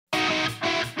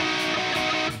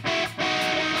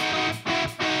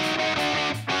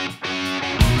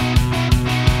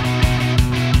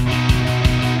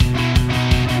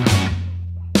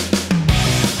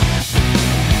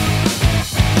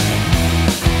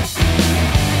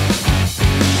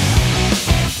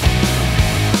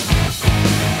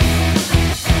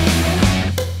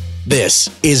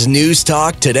This is News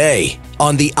Talk Today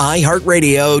on the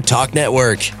iHeartRadio Talk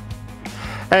Network.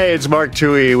 Hey, it's Mark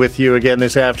Towhey with you again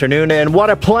this afternoon, and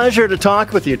what a pleasure to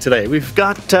talk with you today. We've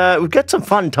got some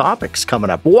fun topics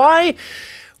coming up. Why,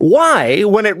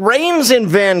 when it rains in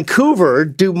Vancouver,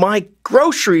 do my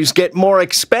groceries get more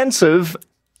expensive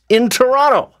in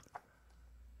Toronto?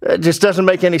 It just doesn't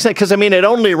make any sense. Because, I mean, it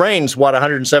only rains,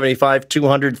 175,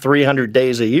 200, 300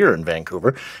 days a year in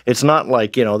Vancouver. It's not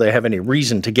like, they have any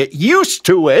reason to get used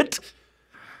to it.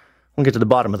 We'll get to the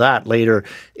bottom of that later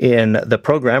in the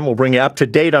program. We'll bring you up to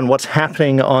date on what's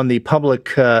happening on the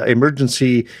Public Order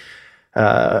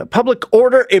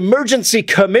Emergency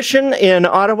Commission in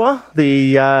Ottawa.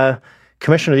 The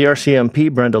Commissioner of the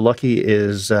RCMP, Brenda Lucki,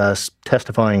 is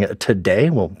testifying today.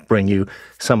 We'll bring you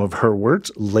some of her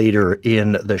words later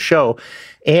in the show.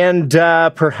 And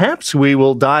perhaps we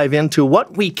will dive into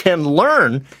what we can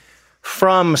learn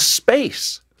from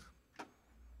space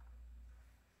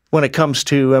when it comes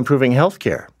to improving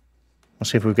healthcare. We'll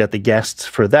see if we've got the guests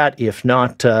for that. If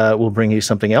not, we'll bring you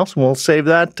something else, and we'll save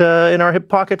that in our hip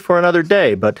pocket for another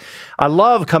day. But I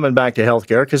love coming back to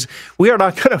healthcare because we are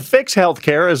not going to fix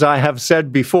healthcare, as I have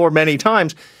said before many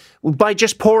times, by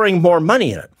just pouring more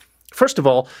money in it. First of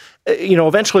all,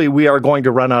 eventually we are going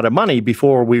to run out of money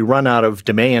before we run out of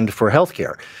demand for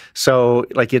healthcare. So,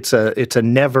 it's a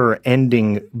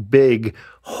never-ending big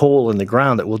hole in the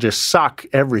ground that will just suck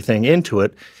everything into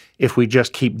it if we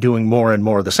just keep doing more and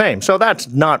more of the same. So that's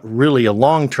not really a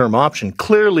long-term option.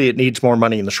 Clearly, it needs more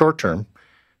money in the short term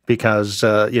because,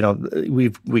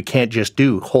 we can't just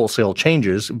do wholesale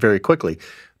changes very quickly.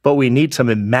 But we need some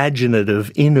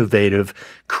imaginative, innovative,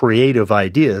 creative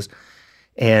ideas.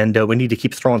 And we need to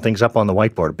keep throwing things up on the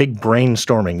whiteboard. Big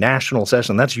brainstorming, national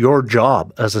session. That's your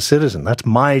job as a citizen. That's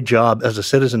my job as a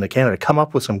citizen of Canada. Come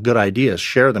up with some good ideas,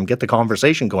 share them, get the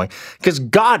conversation going. Because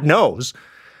God knows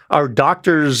our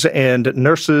doctors and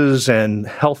nurses and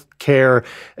healthcare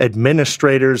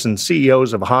administrators and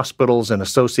CEOs of hospitals and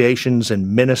associations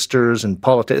and ministers and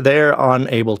politicians, they're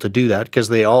unable to do that because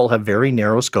they all have very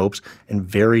narrow scopes and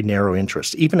very narrow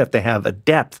interests. Even if they have a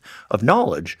depth of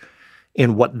knowledge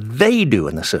in what they do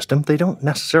in the system, they don't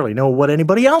necessarily know what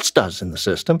anybody else does in the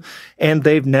system, and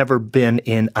they've never been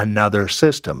in another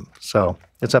system. So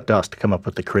it's up to us to come up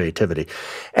with the creativity.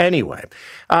 Anyway,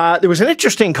 there was an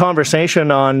interesting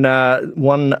conversation on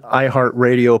one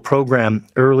iHeartRadio program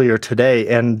earlier today,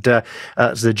 and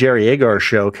it's the Jerry Agar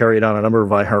show, carried on a number of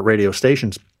iHeartRadio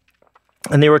stations.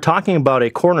 And they were talking about a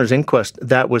coroner's inquest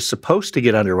that was supposed to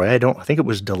get underway. I think it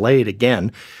was delayed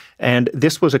again. And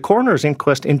this was a coroner's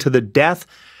inquest into the death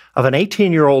of an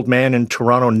 18-year-old man in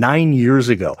Toronto 9 years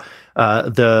ago.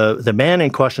 The man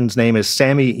in question's name is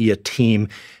Sammy Yatim.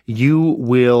 You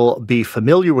will be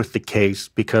familiar with the case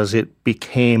because it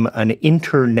became an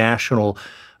international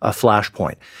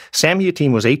flashpoint. Sammy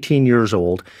Yatim was 18 years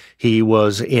old. He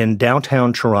was in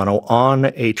downtown Toronto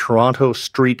on a Toronto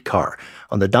streetcar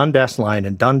on the Dundas line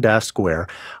in Dundas Square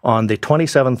on the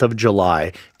 27th of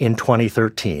July in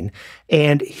 2013.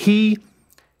 And he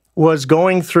was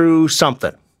going through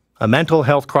something, a mental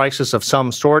health crisis of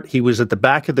some sort. He was at the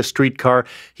back of the streetcar.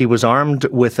 He was armed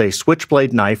with a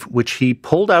switchblade knife, which he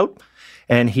pulled out,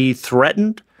 and he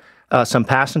threatened some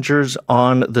passengers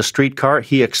on the streetcar.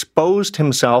 He exposed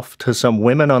himself to some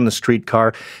women on the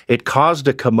streetcar. It caused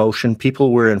a commotion.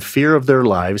 People were in fear of their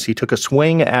lives. He took a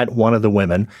swing at one of the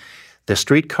women. The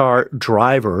streetcar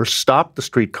driver stopped the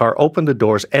streetcar, opened the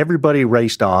doors. Everybody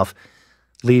raced off,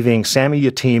 leaving Sammy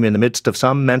Yatim in the midst of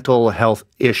some mental health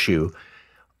issue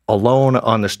alone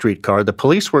on the streetcar. The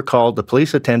police were called. The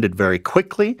police attended very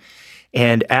quickly.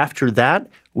 And after that,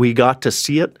 we got to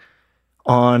see it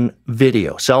on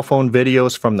video, cell phone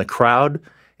videos from the crowd.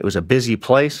 It was a busy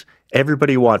place.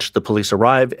 Everybody watched the police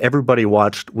arrive. Everybody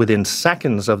watched within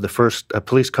seconds of the first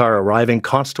police car arriving,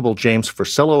 Constable James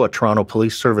Forcillo, a Toronto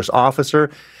Police Service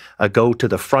officer, go to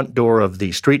the front door of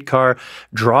the streetcar,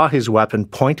 draw his weapon,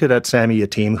 point it at Sammy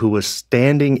Yatim, who was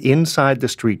standing inside the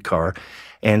streetcar,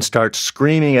 and start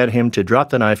screaming at him to drop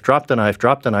the knife, drop the knife,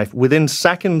 drop the knife. Within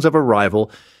seconds of arrival,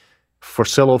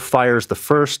 Forcillo fires the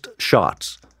first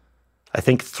shots, I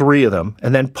think 3 of them,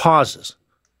 and then pauses.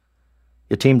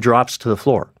 Yatim drops to the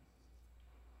floor.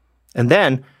 And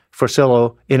then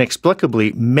Forcillo,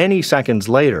 inexplicably, many seconds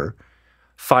later,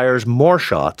 fires more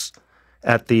shots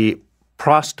at the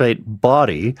prostrate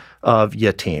body of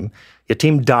Yatim.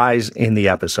 Yatim dies in the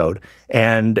episode,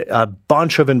 and a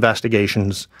bunch of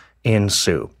investigations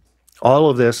ensue. All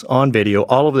of this on video,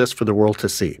 all of this for the world to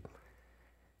see.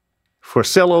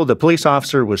 Forcillo, the police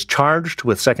officer, was charged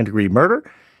with second-degree murder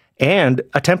and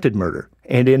attempted murder.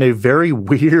 And in a very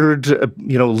weird,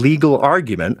 legal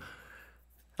argument,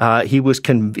 He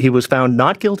was found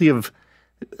not guilty of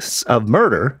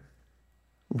murder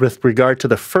with regard to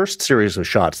the first series of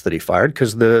shots that he fired,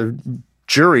 because the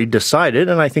jury decided,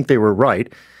 and I think they were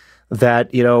right, that,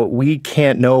 we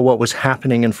can't know what was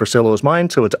happening in Forcillo's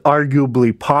mind, so it's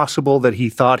arguably possible that he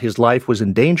thought his life was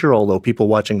in danger, although people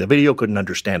watching the video couldn't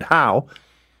understand how.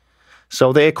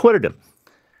 So they acquitted him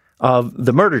of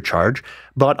the murder charge.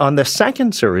 But on the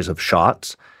second series of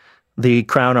shots, the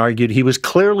Crown argued he was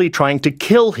clearly trying to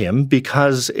kill him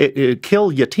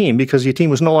kill Yatim, because Yatim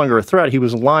was no longer a threat. He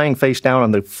was lying face down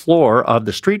on the floor of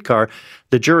the streetcar.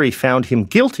 The jury found him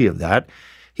guilty of that.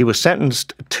 He was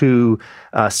sentenced to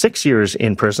 6 years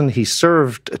in prison. He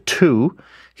served 2.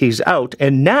 He's out.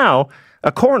 And now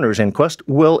a coroner's inquest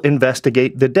will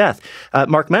investigate the death.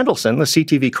 Mark Mendelson, the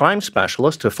CTV crime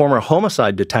specialist, a former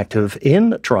homicide detective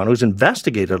in Toronto who's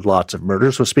investigated lots of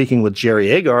murders, was speaking with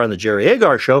Jerry Agar on the Jerry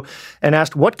Agar Show and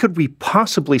asked, what could we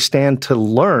possibly stand to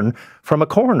learn from a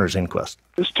coroner's inquest?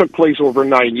 This took place over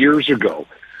 9 years ago.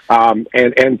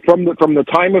 And from the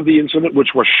time of the incident,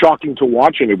 which was shocking to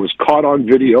watch, and it was caught on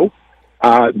video,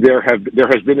 there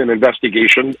has been an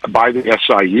investigation by the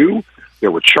SIU.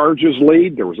 There were charges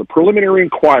laid. There was a preliminary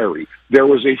inquiry. There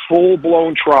was a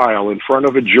full-blown trial in front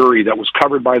of a jury that was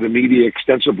covered by the media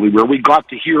extensively, where we got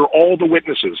to hear all the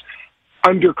witnesses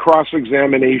under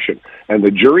cross-examination. And the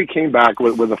jury came back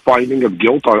with a finding of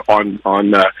guilt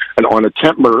on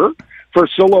attempt murder.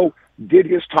 Forcillo did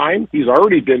his time. He's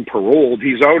already been paroled.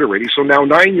 He's out already. So now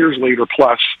 9 years later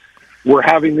plus, we're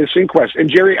having this inquest. And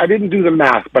Jerry, I didn't do the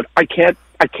math, but I can't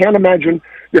imagine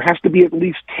there has to be at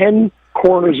least 10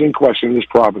 coroner's inquests in this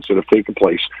province that have taken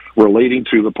place relating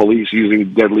to the police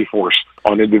using deadly force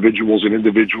on individuals and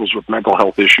individuals with mental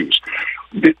health issues.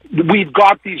 We've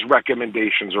got these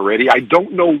recommendations already. I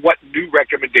don't know what new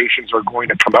recommendations are going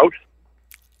to come out.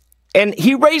 And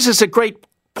he raises a great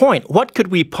point. What could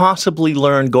we possibly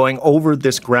learn going over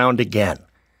this ground again?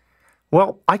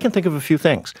 Well, I can think of a few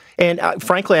things. And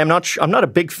frankly, I'm not a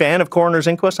big fan of coroner's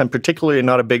inquests. I'm particularly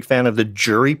not a big fan of the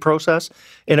jury process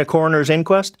in a coroner's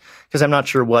inquest, because I'm not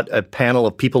sure what a panel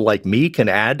of people like me can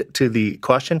add to the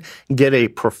question. Get a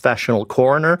professional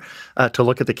coroner to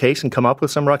look at the case and come up with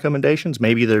some recommendations.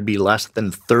 Maybe there'd be less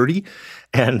than 30,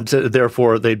 and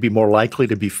therefore they'd be more likely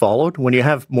to be followed. When you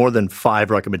have more than 5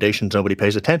 recommendations, nobody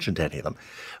pays attention to any of them.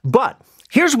 But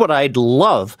here's what I'd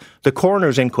love the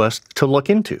coroner's inquest to look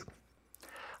into.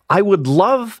 I would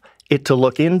love it to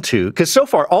look into, because so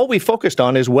far all we focused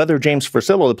on is whether James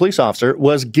Forcillo, the police officer,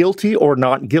 was guilty or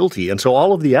not guilty. And so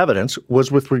all of the evidence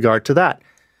was with regard to that.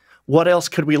 What else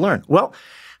could we learn? Well,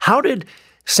 how did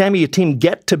Sammy Yatim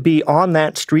get to be on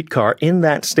that streetcar in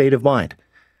that state of mind?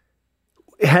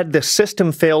 Had the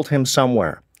system failed him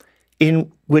somewhere?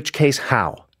 In which case,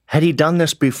 how? Had he done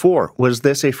this before? Was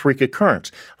this a freak occurrence?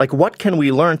 Like, what can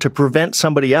we learn to prevent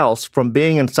somebody else from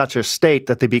being in such a state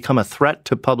that they become a threat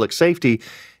to public safety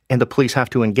and the police have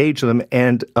to engage them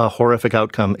and a horrific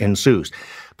outcome ensues?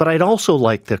 But I'd also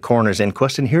like the coroner's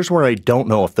inquest, and here's where I don't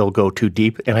know if they'll go too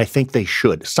deep, and I think they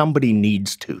should. Somebody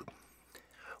needs to.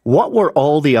 What were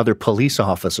all the other police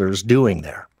officers doing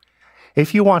there?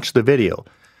 If you watch the video,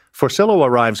 Forcillo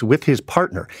arrives with his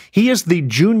partner. He is the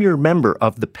junior member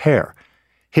of the pair.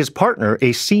 His partner,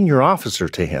 a senior officer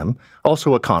to him,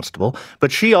 also a constable,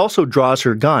 but she also draws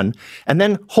her gun and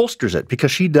then holsters it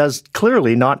because she does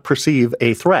clearly not perceive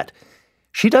a threat.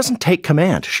 She doesn't take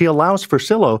command. She allows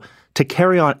Forcillo to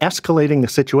carry on escalating the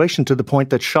situation to the point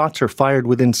that shots are fired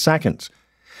within seconds.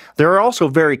 There are also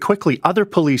very quickly other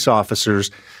police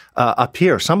officers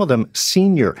appear, some of them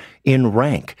senior in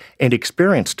rank and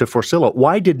experienced to Forcillo.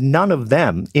 Why did none of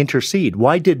them intercede?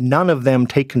 Why did none of them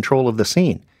take control of the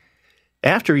scene?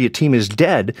 After Yatim is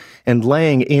dead and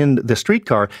laying in the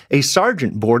streetcar, a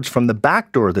sergeant boards from the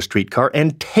back door of the streetcar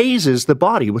and tases the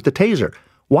body with the taser.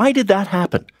 Why did that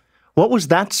happen? What was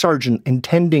that sergeant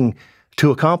intending to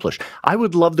accomplish? I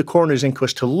would love the coroner's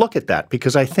inquest to look at that,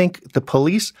 because I think the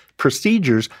police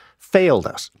procedures failed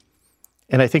us.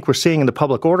 And I think we're seeing in the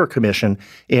Public Order Commission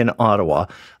in Ottawa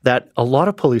that a lot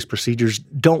of police procedures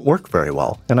don't work very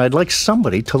well. And I'd like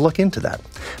somebody to look into that.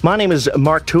 My name is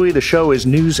Mark Towhey. The show is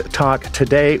News Talk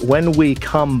Today. When we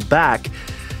come back,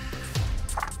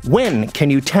 when can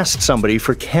you test somebody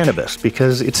for cannabis?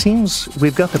 Because it seems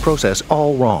we've got the process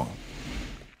all wrong.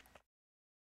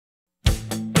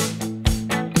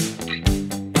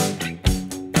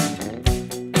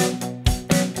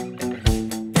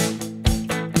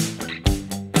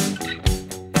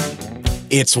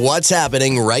 It's what's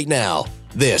happening right now.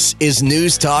 This is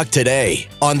News Talk Today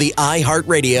on the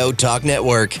iHeartRadio Talk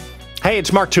Network. Hey,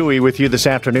 it's Mark Towhey with you this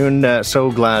afternoon.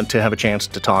 So glad to have a chance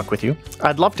to talk with you.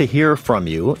 I'd love to hear from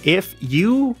you if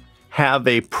you have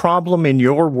a problem in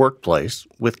your workplace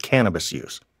with cannabis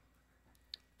use.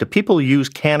 Do people use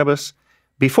cannabis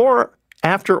before,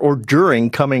 after, or during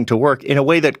coming to work in a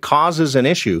way that causes an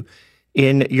issue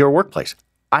in your workplace?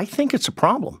 I think it's a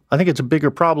problem. I think it's a bigger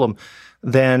problem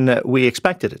than we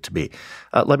expected it to be.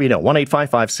 Let me know.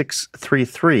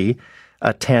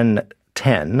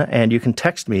 1-855-633-1010, and you can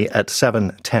text me at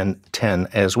 71010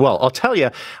 as well. I'll tell you,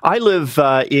 I live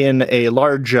in a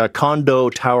large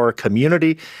condo tower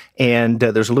community, and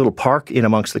there's a little park in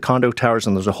amongst the condo towers,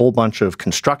 and there's a whole bunch of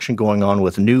construction going on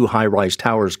with new high-rise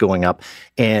towers going up.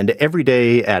 And every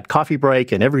day at coffee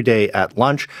break and every day at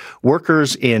lunch,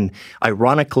 workers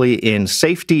ironically in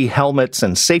safety helmets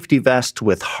and safety vests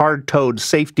with hard-toed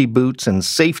safety boots and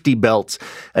safety belts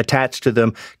attached to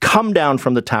them come down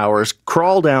from the towers,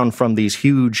 crawl down from these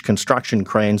huge construction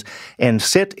cranes, and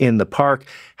sit in the park,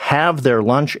 have their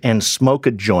lunch, and smoke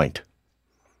a joint.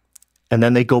 And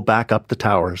then they go back up the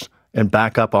towers and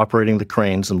back up operating the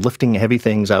cranes and lifting heavy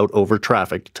things out over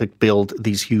traffic to build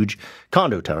these huge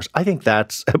condo towers. I think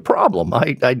that's a problem.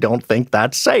 I don't think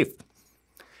that's safe.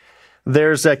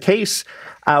 There's a case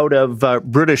out of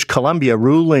British Columbia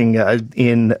ruling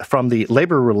from the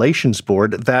Labour Relations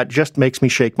Board that just makes me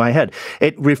shake my head.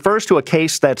 It refers to a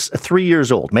case that's 3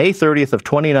 years old. May 30th of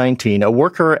 2019, a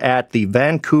worker at the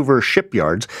Vancouver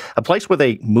shipyards, a place where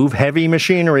they move heavy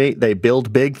machinery, they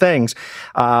build big things.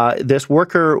 This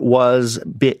worker was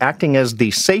acting as the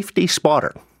safety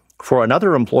spotter for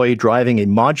another employee driving a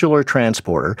modular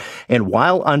transporter, and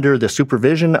while under the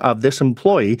supervision of this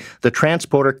employee, the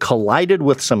transporter collided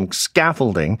with some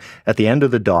scaffolding at the end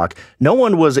of the dock. No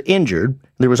one was injured.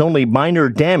 There was only minor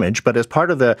damage, but as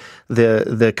part of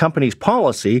the company's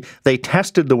policy, they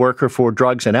tested the worker for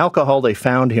drugs and alcohol. They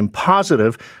found him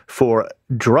positive for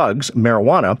drugs,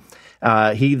 marijuana.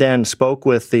 He then spoke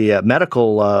with the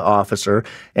medical officer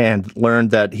and learned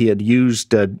that he had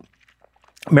used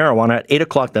marijuana at 8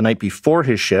 o'clock the night before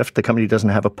his shift. The company doesn't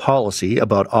have a policy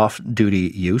about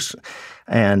off-duty use.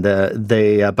 And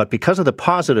but because of the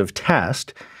positive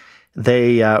test,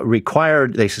 they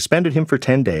suspended him for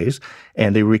 10 days,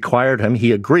 and they required him,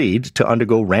 he agreed to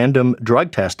undergo random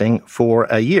drug testing for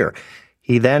a year.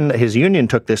 His union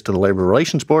took this to the Labour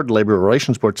Relations Board. The Labour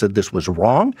Relations Board said this was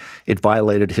wrong. It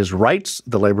violated his rights.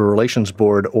 The Labour Relations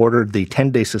Board ordered the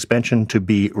 10-day suspension to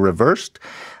be reversed,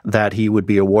 that he would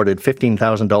be awarded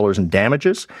 $15,000 in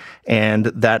damages, and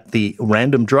that the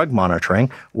random drug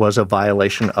monitoring was a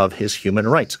violation of his human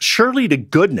rights. Surely to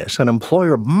goodness, an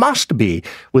employer must be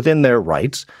within their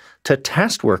rights to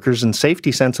test workers in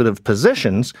safety-sensitive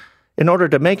positions in order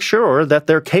to make sure that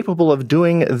they're capable of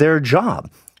doing their job.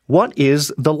 What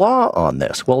is the law on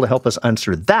this? Well, to help us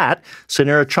answer that,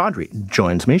 Sunira Chaudhri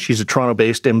joins me. She's a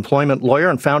Toronto-based employment lawyer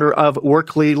and founder of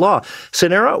Workley Law.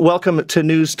 Sunira, welcome to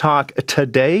News Talk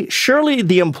today. Surely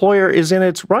the employer is in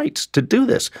its rights to do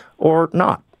this, or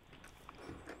not?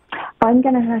 I'm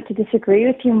going to have to disagree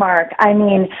with you, Mark. I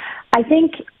mean, I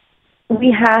think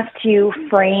we have to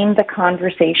frame the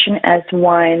conversation as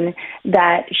one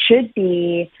that should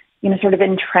be, sort of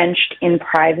entrenched in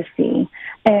privacy,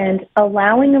 and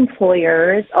allowing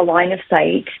employers a line of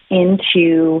sight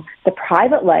into the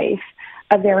private life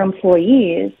of their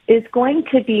employees is going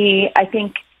to be, I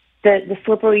think, the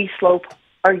slippery slope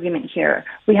argument here.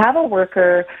 We have a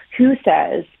worker who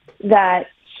says that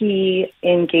he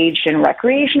engaged in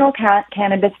recreational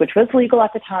cannabis, which was legal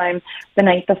at the time, the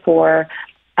night before.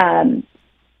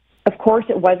 Of course,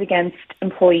 it was against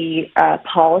employee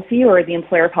policy, or the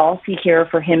employer policy here,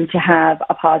 for him to have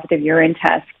a positive urine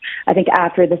test, I think,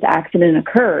 after this accident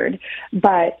occurred.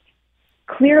 But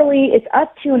clearly, it's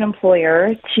up to an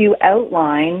employer to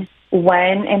outline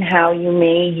when and how you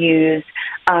may use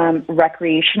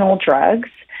recreational drugs,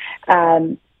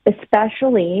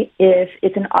 especially if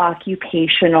it's an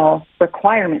occupational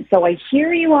requirement. So I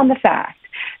hear you on the fact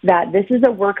that this is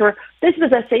a worker, this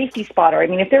was a safety spotter. I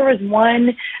mean, if there was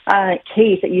one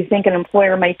case that you think an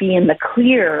employer might be in the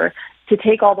clear to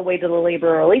take all the way to the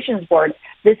Labour Relations Board,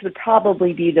 this would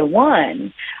probably be the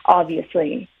one,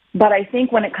 obviously. But I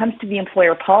think when it comes to the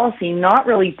employer policy, not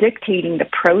really dictating the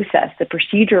process, the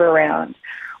procedure around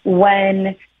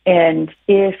when and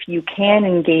if you can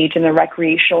engage in the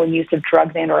recreational use of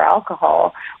drugs and or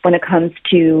alcohol when it comes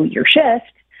to your shift,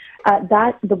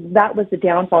 that was the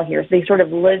downfall here. So they sort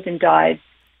of lived and died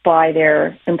by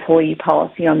their employee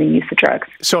policy on the use of drugs.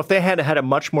 So if they had had a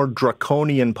much more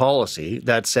draconian policy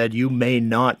that said you may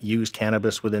not use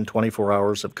cannabis within 24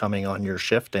 hours of coming on your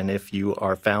shift, and if you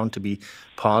are found to be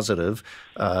positive,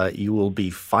 you will be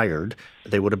fired,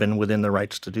 they would have been within their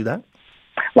rights to do that?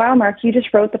 wow, Mark, you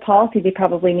just wrote the policy they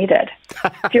probably needed.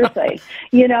 Seriously.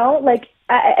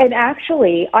 And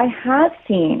actually, I have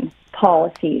seen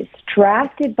policies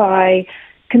drafted by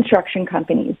construction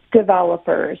companies,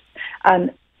 developers,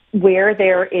 where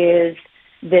there is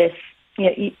this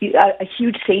a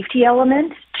huge safety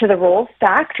element to the role.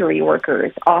 Factory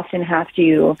workers often have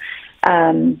to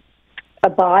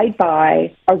abide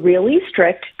by a really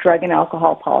strict drug and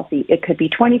alcohol policy. It could be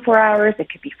 24 hours,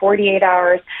 it could be 48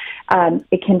 hours.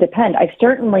 It can depend. I've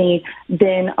certainly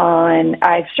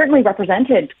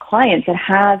represented clients that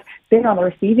have been on the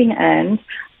receiving end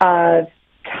of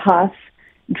tough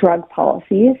drug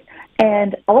policies.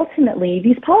 And ultimately,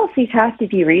 these policies have to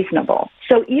be reasonable.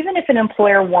 So even if an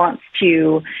employer wants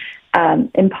to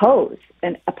impose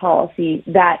a policy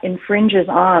that infringes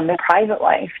on the private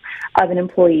life of an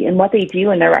employee and what they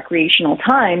do in their recreational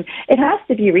time, it has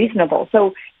to be reasonable. So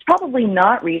it's probably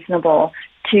not reasonable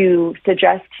to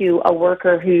suggest to a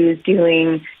worker who's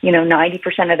doing,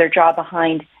 90% of their job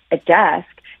behind a desk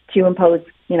to impose,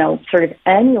 sort of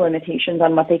any limitations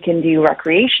on what they can do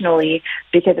recreationally,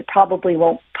 because it probably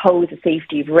won't pose a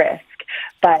safety risk.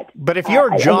 But if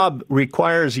your job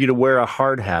requires you to wear a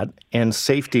hard hat and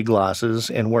safety glasses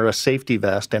and wear a safety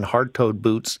vest and hard-toed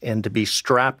boots and to be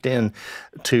strapped in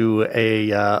to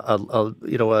a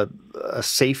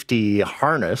safety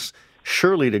harness,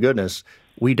 surely to goodness,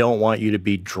 we don't want you to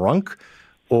be drunk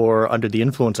or under the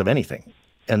influence of anything.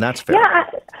 And that's fair. Yeah,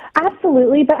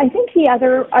 absolutely. But I think the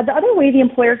other way the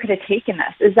employer could have taken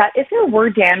this is that if there were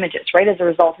damages, right, as a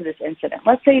result of this incident,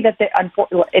 let's say that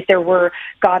if there were,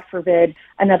 God forbid,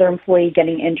 another employee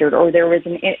getting injured, or there was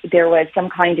some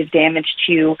kind of damage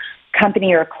to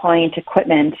company or client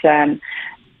equipment,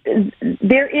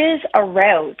 there is a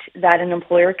route that an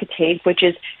employer could take, which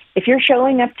is if you're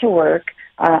showing up to work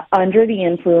under the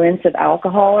influence of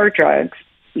alcohol or drugs,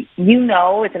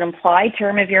 it's an implied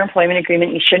term of your employment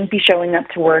agreement. You shouldn't be showing up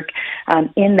to work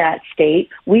in that state.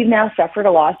 We've now suffered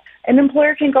a loss. An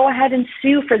employer can go ahead and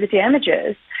sue for the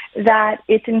damages that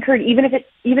it's incurred, even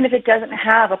if it doesn't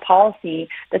have a policy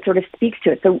that sort of speaks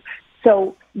to it.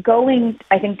 So going,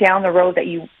 I think, down the road that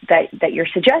you're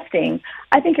suggesting,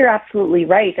 I think you're absolutely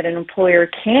right that an employer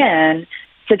can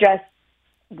suggest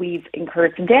we've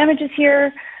incurred some damages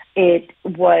here. It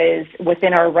was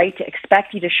within our right to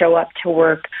expect you to show up to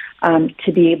work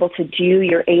to be able to do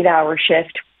your 8-hour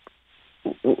shift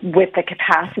with the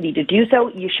capacity to do so.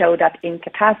 You showed up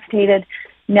incapacitated.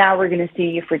 Now we're going to sue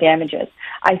you for damages.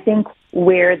 I think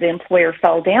where the employer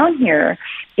fell down here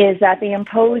is that they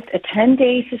imposed a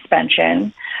 10-day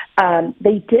suspension.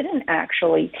 They didn't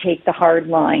actually take the hard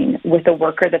line with the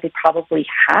worker that they probably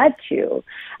had to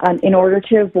in order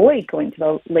to avoid going to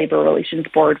the Labor Relations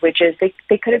Board, which is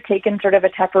they could have taken sort of a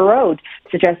tougher road,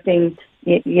 suggesting,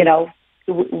 we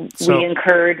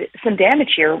incurred some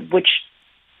damage here, which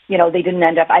they didn't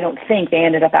end up, I don't think they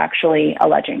ended up actually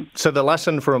alleging. So the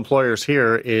lesson for employers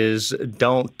here is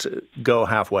don't go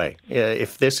halfway.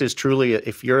 If this is truly,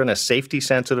 if you're in a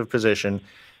safety-sensitive position,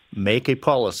 make a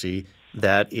policy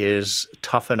that is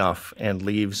tough enough and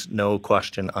leaves no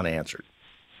question unanswered.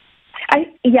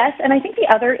 Yes, and I think the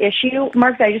other issue,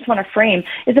 Mark, that I just want to frame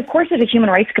is, of course, there's a human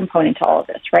rights component to all of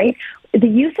this, right? The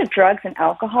use of drugs and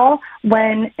alcohol,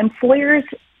 when employers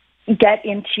get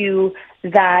into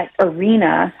that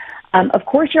arena, of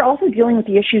course, you're also dealing with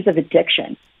the issues of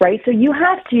addiction, right? So you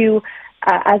have to,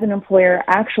 as an employer,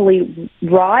 actually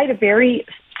ride a very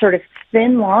sort of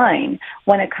thin line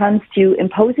when it comes to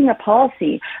imposing a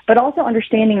policy, but also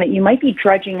understanding that you might be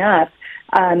drudging up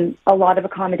a lot of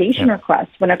accommodation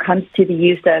requests when it comes to the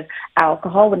use of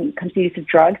alcohol, when it comes to the use of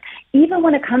drugs, even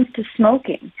when it comes to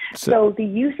smoking. So the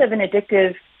use of an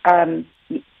addictive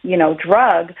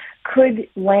drug could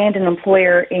land an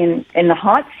employer in the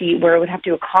hot seat where it would have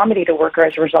to accommodate a worker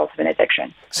as a result of an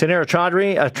addiction. Sunira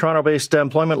Chaudhri, a Toronto-based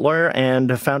employment lawyer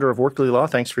and founder of Workley Law,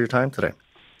 thanks for your time today.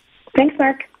 Thanks,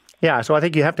 Mark. Yeah, so I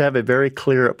think you have to have a very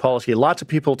clear policy. Lots of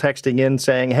people texting in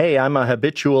saying, hey, I'm a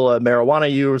habitual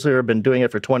marijuana user, I've been doing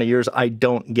it for 20 years, I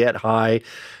don't get high,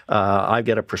 I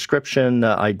get a prescription,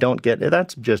 I don't get,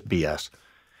 that's just BS.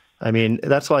 I mean,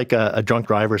 that's like a drunk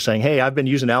driver saying, hey, I've been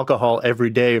using alcohol every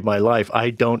day of my life,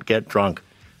 I don't get drunk.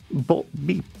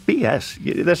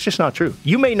 BS, that's just not true.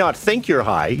 You may not think you're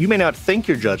high, you may not think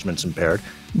your judgment's impaired,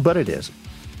 but it is.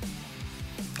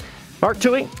 Mark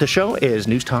Towhey, the show is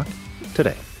News Talk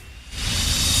Today.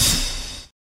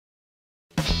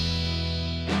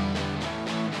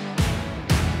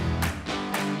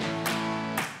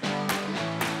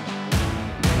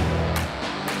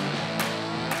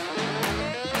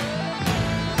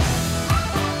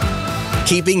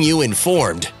 Keeping you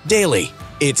informed daily.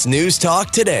 It's News Talk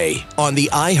Today on the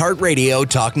iHeartRadio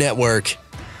Talk Network.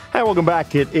 Hi, welcome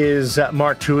back. It is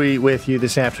Mark Towhey with you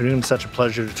this afternoon. Such a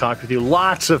pleasure to talk with you.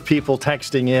 Lots of people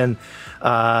texting in,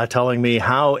 telling me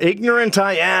how ignorant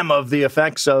I am of the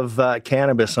effects of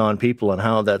cannabis on people and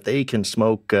how that they can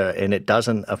smoke and it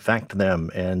doesn't affect them.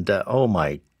 And oh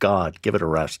my God, give it a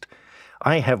rest.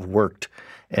 I have worked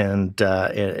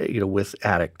with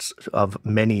addicts of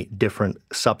many different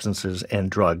substances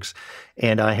and drugs,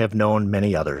 and I have known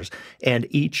many others. And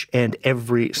each and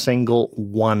every single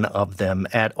one of them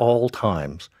at all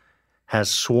times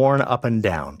has sworn up and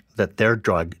down that their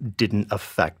drug didn't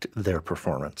affect their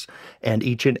performance. And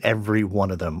each and every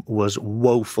one of them was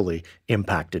woefully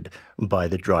impacted by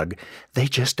the drug. They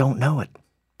just don't know it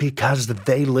because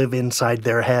they live inside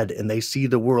their head and they see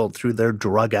the world through their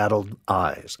drug-addled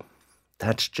eyes.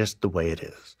 That's just the way it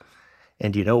is.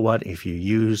 And you know what? If you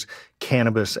use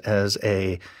cannabis as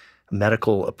a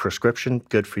medical prescription,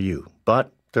 good for you.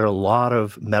 But there are a lot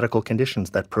of medical conditions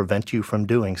that prevent you from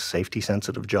doing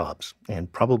safety-sensitive jobs,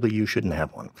 and probably you shouldn't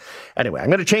have one. Anyway, I'm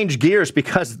going to change gears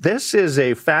because this is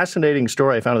a fascinating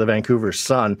story I found in the Vancouver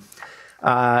Sun.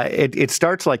 It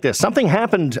starts like this. Something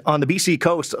happened on the BC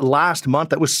coast last month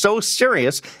that was so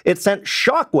serious, it sent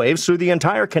shockwaves through the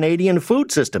entire Canadian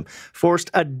food system,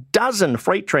 forced a dozen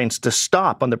freight trains to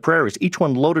stop on the prairies, each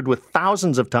one loaded with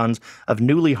thousands of tons of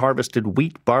newly harvested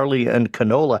wheat, barley, and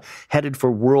canola, headed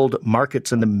for world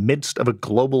markets in the midst of a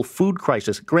global food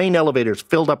crisis. Grain elevators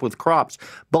filled up with crops.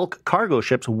 Bulk cargo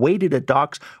ships waited at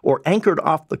docks or anchored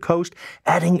off the coast,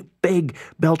 adding big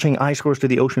belching eyesores to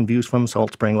the ocean views from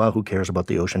Salt Spring. Well, who cares about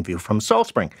the ocean view from Salt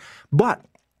Spring? But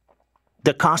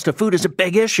the cost of food is a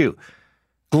big issue.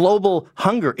 Global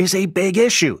hunger is a big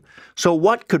issue. So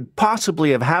what could possibly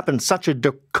have happened, such a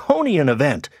draconian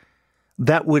event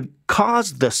that would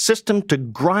cause the system to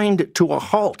grind to a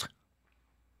halt?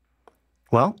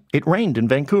 Well, it rained in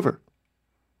Vancouver.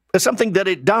 It's something that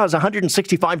it does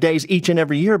 165 days each and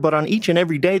every year, but on each and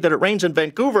every day that it rains in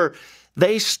Vancouver,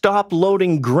 they stop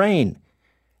loading grain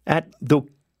at the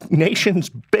nation's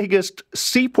biggest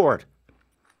seaport.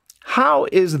 How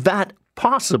is that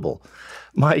possible?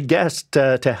 My guest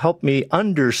to help me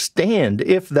understand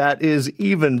if that is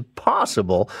even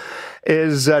possible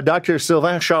is Dr.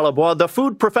 Sylvain Charlebois, the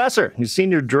food professor. He's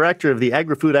Senior Director of the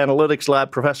Agri-Food Analytics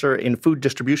Lab, Professor in Food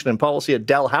Distribution and Policy at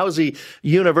Dalhousie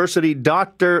University.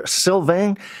 Dr.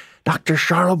 Sylvain, Dr.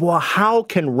 Charlebois, how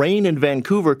can rain in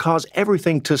Vancouver cause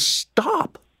everything to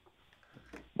stop?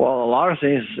 Well, a lot of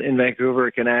things in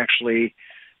Vancouver can actually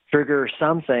trigger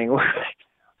something.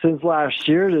 Since last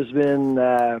year, there's been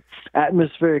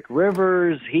atmospheric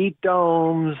rivers, heat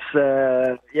domes.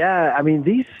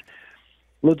 These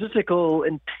logistical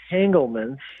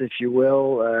entanglements, if you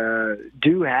will,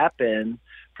 do happen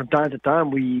from time to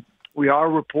time. We are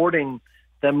reporting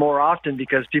them more often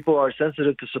because people are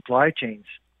sensitive to supply chains.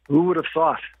 Who would have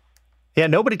thought? Yeah,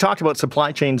 nobody talked about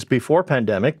supply chains before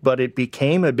pandemic, but it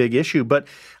became a big issue. But,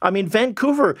 I mean,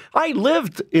 Vancouver, I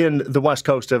lived in the west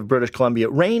coast of British Columbia.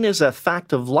 Rain is a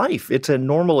fact of life. It's a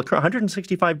normal occurrence.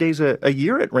 165 days a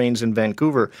year it rains in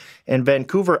Vancouver. And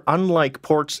Vancouver, unlike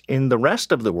ports in the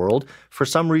rest of the world, for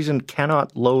some reason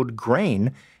cannot load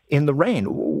grain in the rain.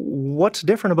 What's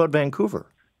different about Vancouver?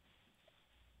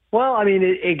 Well, I mean,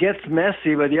 it gets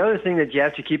messy, but the other thing that you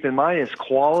have to keep in mind is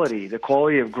quality, the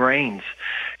quality of grains.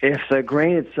 If the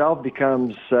grain itself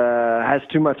becomes has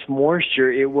too much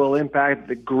moisture, it will impact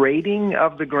the grading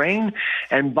of the grain,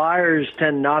 and buyers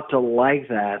tend not to like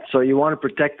that. So you want to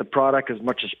protect the product as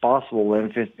much as possible.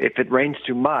 And if it rains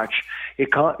too much,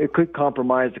 it could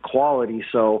compromise the quality.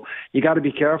 So you got to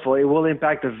be careful. It will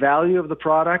impact the value of the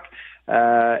product.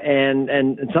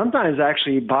 And sometimes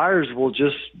actually buyers will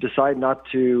just decide not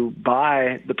to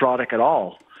buy the product at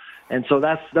all. And so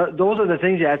those are the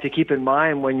things you have to keep in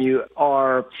mind when you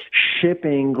are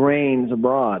shipping grains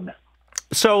abroad.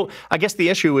 So I guess the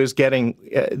issue is getting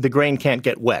the grain can't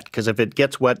get wet, because if it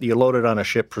gets wet, you load it on a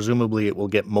ship, presumably it will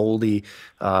get moldy.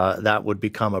 That would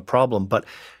become a problem. But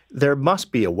there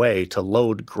must be a way to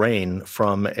load grain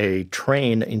from a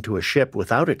train into a ship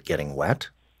without it getting wet.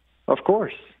 Of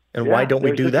course. And why don't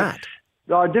we do that?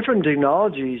 There are different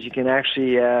technologies. You can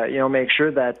actually, make sure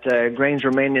that grains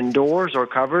remain indoors or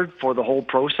covered for the whole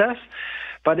process.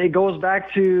 But it goes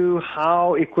back to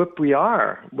how equipped we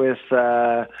are with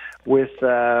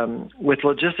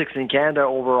logistics in Canada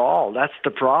overall. That's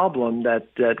the problem that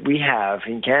we have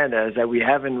in Canada, is that we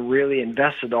haven't really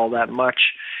invested all that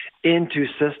much into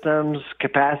systems,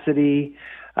 capacity.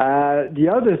 The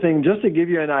other thing, just to give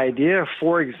you an idea,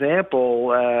 for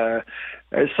example,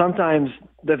 sometimes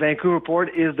the Vancouver port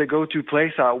is the go-to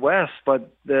place out west,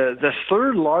 but the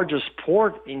third largest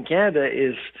port in Canada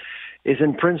is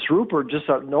in Prince Rupert, just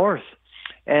up north.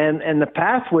 And the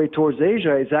pathway towards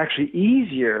Asia is actually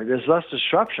easier. There's less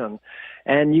disruption.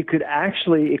 And you could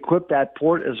actually equip that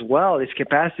port as well. Its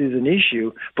capacity is an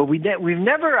issue. But we've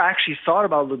never actually thought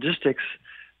about logistics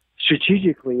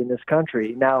strategically in this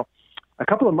country. Now, a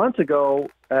couple of months ago,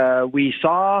 we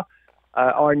saw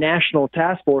our National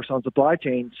Task Force on Supply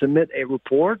Chain submit a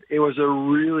report. It was a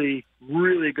really,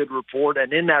 really good report.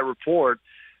 And in that report,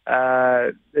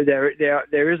 there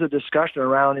is a discussion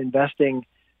around investing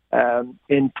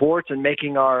in ports and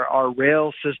making our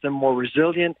rail system more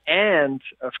resilient and,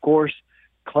 of course,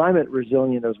 climate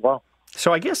resilient as well.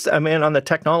 So I guess, I mean, on the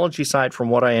technology side, from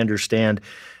what I understand,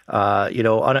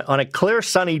 on a clear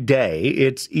sunny day,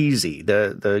 it's easy.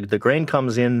 The grain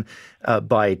comes in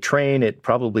by train. It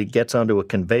probably gets onto a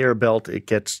conveyor belt. It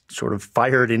gets sort of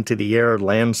fired into the air,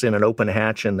 lands in an open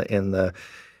hatch in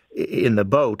the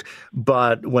boat.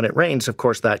 But when it rains, of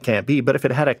course, that can't be. But if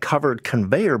it had a covered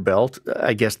conveyor belt,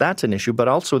 I guess that's an issue. But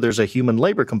also there's a human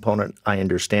labor component, I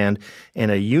understand,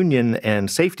 and a union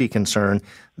and safety concern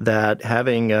that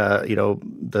having,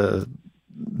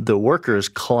 the workers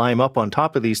climb up on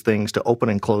top of these things to open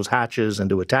and close hatches and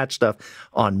to attach stuff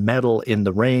on metal in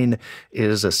the rain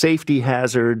is a safety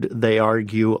hazard, they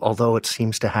argue, although it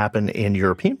seems to happen in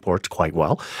European ports quite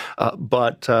well.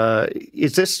 But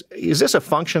is this a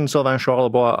function, Sylvain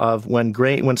Charlebois, of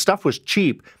when stuff was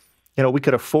cheap, we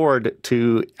could afford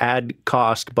to add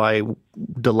cost by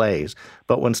delays.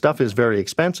 But when stuff is very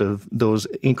expensive, those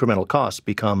incremental costs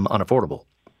become unaffordable.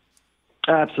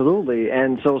 Absolutely,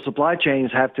 and so supply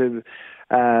chains have to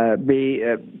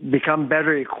become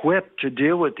better equipped to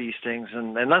deal with these things.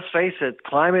 And let's face it,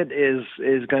 climate is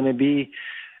going to be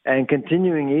a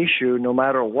continuing issue no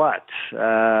matter what.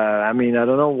 I don't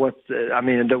know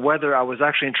the weather, I was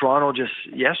actually in Toronto just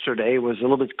yesterday. It was a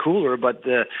little bit cooler, but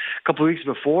a couple of weeks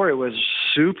before it was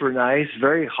super nice,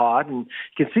 very hot, and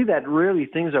you can see that really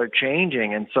things are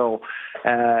changing. And so,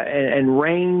 and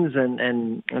rains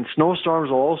and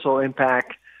snowstorms will also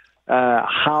impact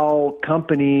how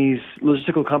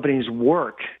logistical companies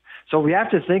work. So we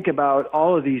have to think about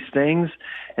all of these things,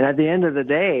 and at the end of the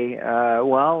day,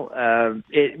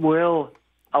 it will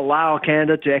allow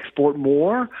Canada to export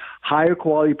more higher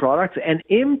quality products and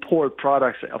import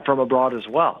products from abroad as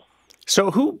well.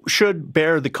 So who should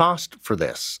bear the cost for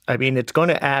this? I mean, it's going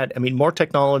to add, more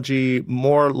technology,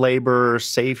 more labor,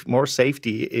 more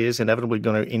safety is inevitably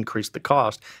going to increase the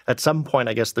cost. At some point,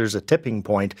 I guess there's a tipping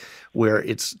point where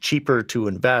it's cheaper to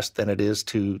invest than it is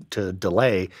to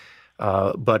delay.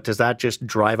 But does that just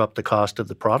drive up the cost of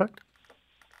the product?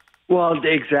 Well,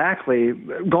 exactly.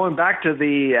 Going back to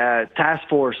the task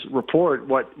force report,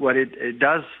 what it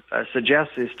does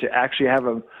suggest is to actually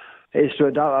adopt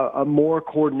a more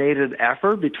coordinated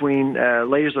effort between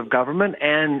layers of government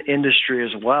and industry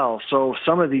as well. So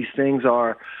some of these things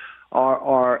are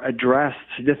addressed.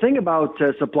 The thing about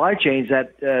supply chains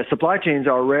that supply chains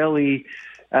are rarely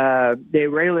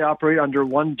operate under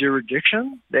one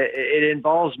jurisdiction. It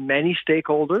involves many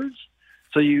stakeholders.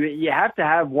 So you have to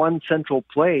have one central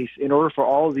place in order for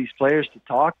all of these players to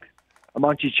talk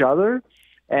amongst each other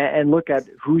and look at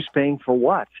who's paying for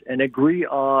what and agree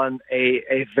on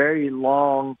a very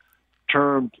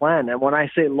long-term plan. And when I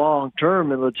say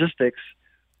long-term in logistics,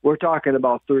 we're talking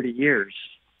about 30 years.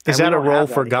 Is that a role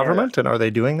for government, and are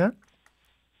they doing that?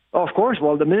 Oh, of course.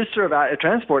 Well, the Minister of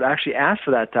Transport actually asked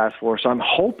for that task force. So I'm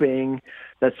hoping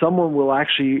that someone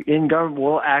in government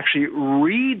will actually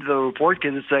read the report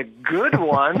because it's a good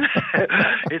one.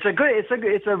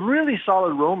 It's a really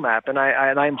solid roadmap, and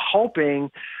I'm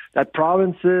hoping that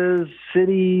provinces,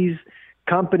 cities,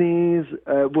 companies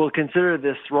will consider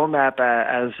this roadmap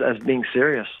as being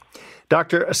serious.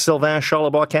 Dr. Sylvain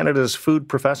Charlebois, Canada's food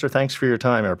professor, thanks for your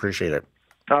time. I appreciate it.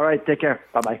 All right, take care.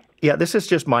 Bye-bye. Yeah, this is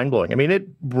just mind-blowing. It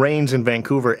rains in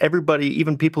Vancouver. Everybody,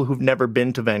 even people who've never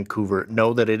been to Vancouver,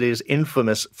 know that it is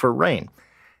infamous for rain.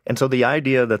 And so the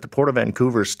idea that the Port of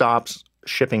Vancouver stops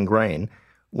shipping grain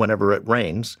whenever it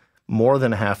rains more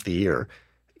than half the year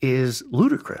is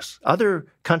ludicrous. Other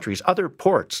countries, other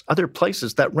ports, other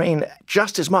places that rain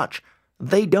just as much,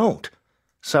 they don't.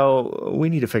 So we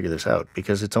need to figure this out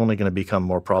because it's only going to become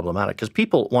more problematic because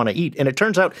people want to eat. And it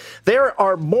turns out there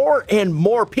are more and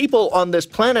more people on this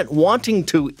planet wanting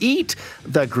to eat,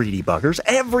 the greedy buggers,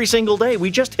 every single day.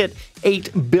 We just hit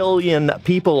 8 billion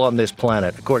people on this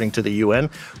planet, according to the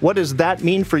UN. What does that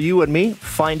mean for you and me?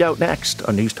 Find out next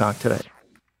on News Talk Today.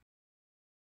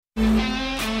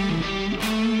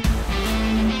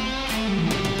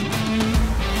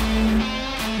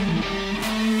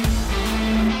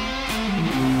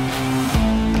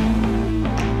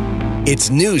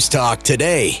 It's News Talk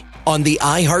Today on the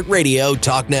iHeartRadio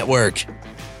Talk Network.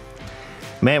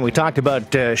 Man, we talked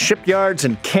about shipyards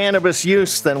and cannabis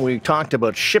use. Then we talked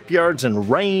about shipyards and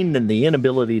rain and the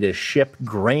inability to ship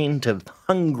grain to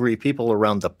hungry people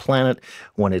around the planet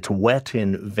when it's wet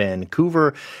in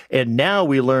Vancouver. And now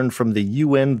we learned from the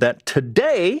UN that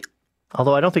today,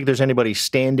 although I don't think there's anybody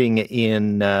standing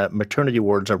in maternity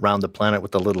wards around the planet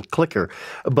with a little clicker,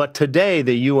 but today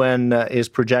the UN is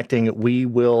projecting we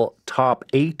will top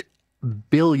 8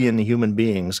 billion human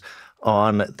beings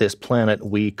on this planet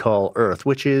we call Earth,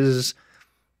 which is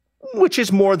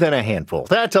more than a handful.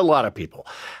 That's a lot of people.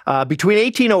 Between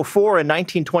 1804 and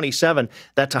 1927,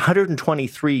 that's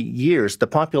 123 years, the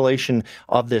population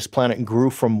of this planet grew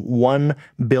from 1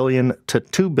 billion to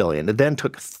 2 billion. It then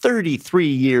took 33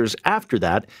 years after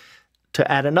that to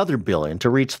add another billion, to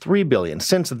reach 3 billion.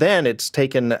 Since then, it's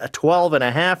taken 12 and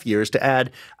a half years to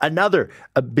add another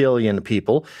 1 billion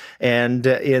people. And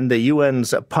in the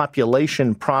UN's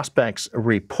Population Prospects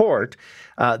Report,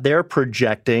 they're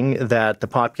projecting that the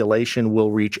population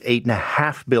will reach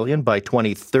 8.5 billion by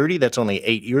 2030. That's only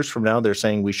 8 years from now. They're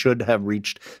saying we should have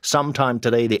reached sometime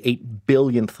today. The 8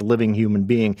 billionth living human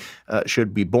being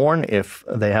should be born if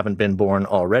they haven't been born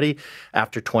already.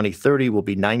 After 2030, we'll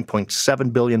be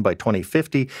 9.7 billion by 2050.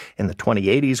 In the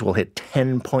 2080s, we'll hit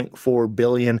 10.4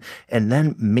 billion and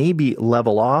then maybe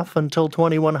level off until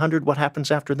 2100. What happens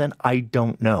after then? I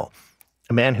don't know.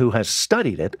 A man who has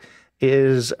studied it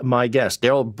is my guest.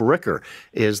 Darrell Bricker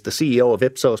is the CEO of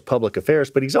Ipsos Public Affairs,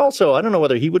 but he's also, I don't know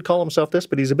whether he would call himself this,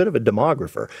 but he's a bit of a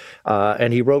demographer.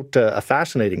 And he wrote a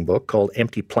fascinating book called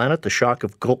Empty Planet, The Shock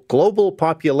of Global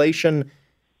Population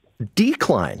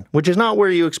Decline, which is not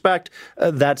where you expect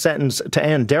that sentence to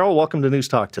end. Darrell, welcome to News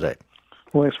Talk today.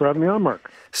 Well, thanks for having me on, Mark.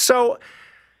 So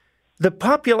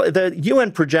the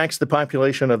UN projects the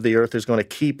population of the Earth is going to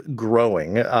keep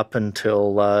growing up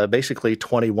until basically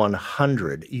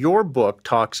 2100. Your book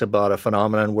talks about a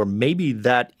phenomenon where maybe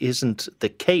that isn't the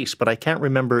case, but I can't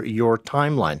remember your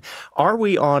timeline. Are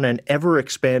we on an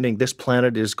ever-expanding, this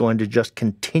planet is going to just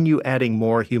continue adding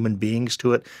more human beings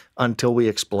to it until we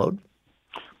explode?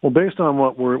 Well, based on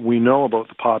what we know about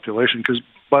the population, because,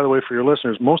 by the way, for your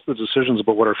listeners, most of the decisions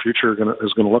about what our future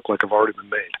is going to look like have already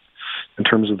been made, in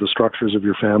terms of the structures of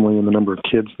your family and the number of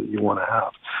kids that you want to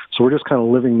have. So we're just kind of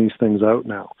living these things out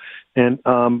now. And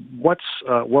what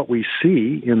we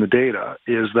see in the data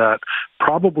is that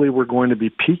probably we're going to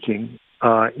be peaking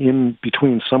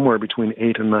somewhere between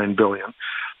 8 and 9 billion.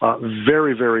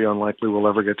 Very, very unlikely we'll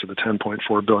ever get to the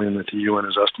 10.4 billion that the UN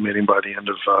is estimating by the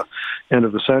end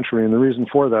of the century. And the reason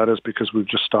for that is because we've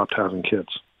just stopped having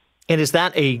kids. And is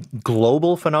that a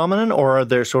global phenomenon, or are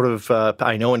there sort of,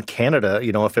 I know in Canada,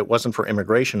 if it wasn't for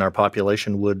immigration, our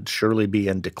population would surely be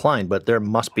in decline, but there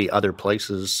must be other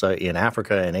places in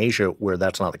Africa and Asia where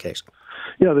that's not the case.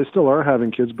 Yeah, they still are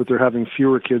having kids, but they're having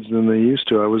fewer kids than they used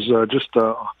to. I was just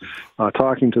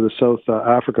talking to the South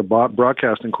Africa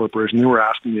Broadcasting Corporation. They were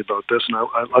asking me about this, and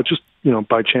I just,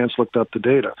 by chance looked up the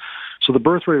data. So the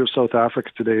birth rate of South Africa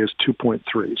today is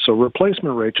 2.3. So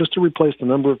replacement rate, just to replace the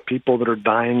number of people that are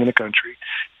dying in a country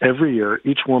every year,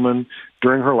 each woman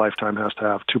during her lifetime has to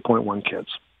have 2.1 kids.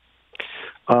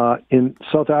 In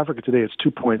South Africa today, it's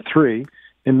 2.3.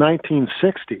 In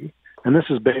 1960, and this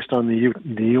is based on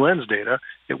the UN's data,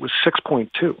 it was 6.2.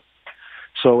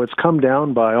 So it's come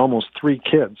down by almost 3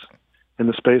 kids in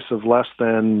the space of less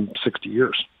than 60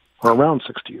 years, or around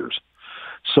 60 years.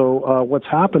 So what's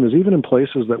happened is even in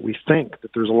places that we think that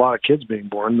there's a lot of kids being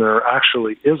born, there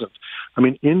actually isn't. I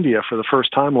mean, India, for the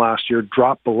first time last year,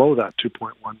 dropped below that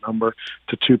 2.1 number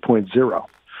to 2.0.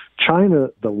 China,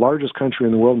 the largest country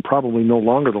in the world, and probably no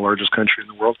longer the largest country in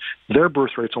the world, their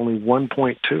birth rate's only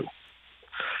 1.2.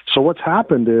 So what's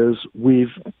happened is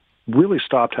we've really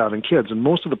stopped having kids, and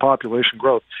most of the population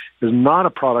growth is not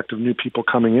a product of new people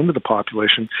coming into the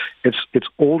population. It's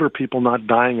older people not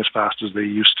dying as fast as they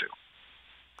used to.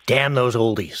 Damn those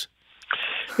oldies.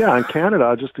 Yeah, in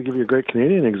Canada, just to give you a great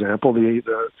Canadian example,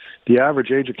 the average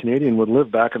age a Canadian would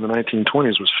live back in the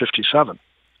 1920s was 57.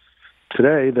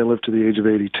 Today, they live to the age of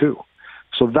 82.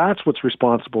 So that's what's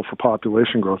responsible for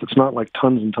population growth. It's not like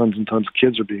tons and tons and tons of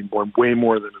kids are being born, way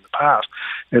more than in the past.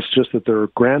 It's just that their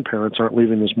grandparents aren't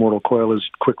leaving this mortal coil as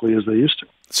quickly as they used to.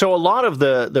 So a lot of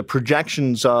the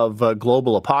projections of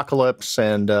global apocalypse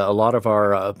and a lot of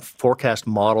our forecast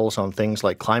models on things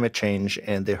like climate change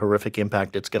and the horrific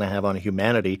impact it's going to have on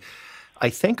humanity, I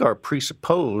think are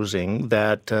presupposing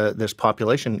that this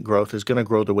population growth is going to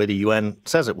grow the way the UN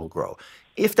says it will grow.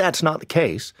 If that's not the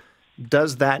case,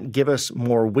 does that give us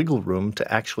more wiggle room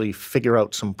to actually figure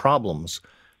out some problems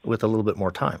with a little bit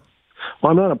more time?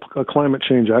 Well, I'm not a climate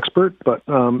change expert, but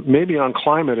maybe on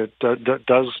climate it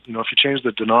does, if you change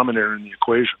the denominator in the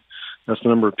equation, that's the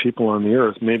number of people on the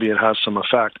earth, maybe it has some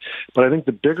effect. But I think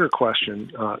the bigger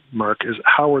question, Mark, is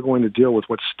how we're going to deal with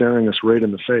what's staring us right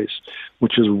in the face,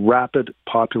 which is rapid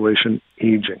population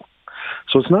aging.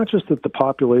 So it's not just that the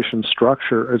population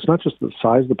structure, it's not just the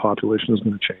size of the population is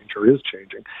going to change or is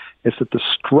changing, it's that the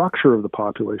structure of the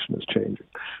population is changing.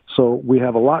 So we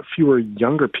have a lot fewer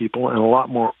younger people and a lot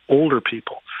more older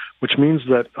people, which means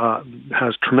that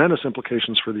has tremendous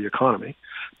implications for the economy,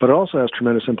 but it also has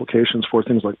tremendous implications for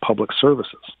things like public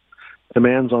services,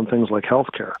 demands on things like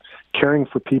healthcare, caring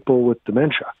for people with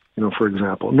dementia, for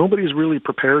example. Nobody's really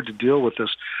prepared to deal with this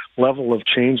level of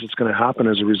change that's going to happen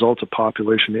as a result of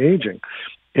population aging.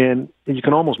 And you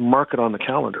can almost mark it on the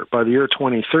calendar. By the year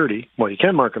 2030, well, you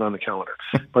can mark it on the calendar.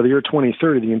 By the year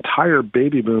 2030, the entire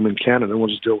baby boom in Canada, we'll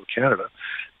just deal with Canada,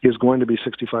 is going to be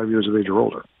 65 years of age or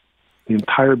older. The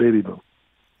entire baby boom.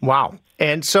 Wow.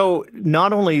 And so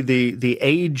not only the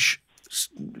age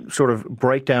sort of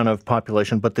breakdown of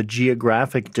population, but the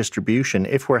geographic distribution,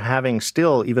 if we're having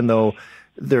still, even though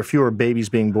there are fewer babies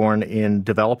being born in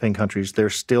developing countries, they're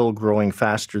still growing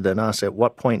faster than us. At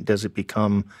what point does it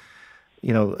become,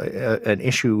 an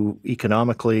issue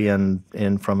economically and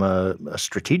from a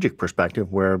strategic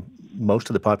perspective where most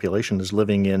of the population is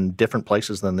living in different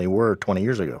places than they were 20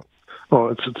 years ago? Oh,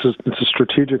 it's a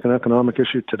strategic and economic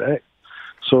issue today.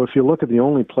 So if you look at the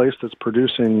only place that's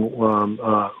producing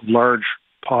large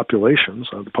populations,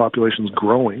 the population's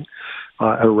growing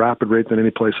at a rapid rate than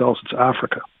any place else, it's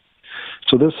Africa.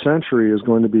 So this century is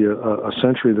going to be a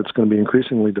century that's going to be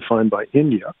increasingly defined by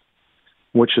India,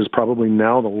 which is probably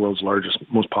now the world's largest,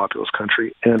 most populous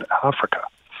country, and Africa.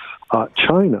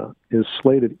 China is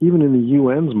slated, even in the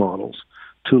UN's models,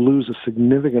 to lose a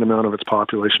significant amount of its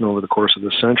population over the course of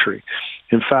this century.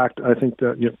 In fact, I think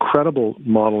that credible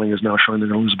modeling is now showing they're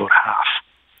going to lose about half.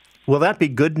 Will that be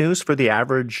good news for the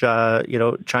average,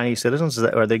 Chinese citizens?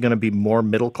 Are they going to be more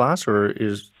middle class, or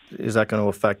is that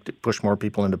going to push more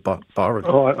people into poverty?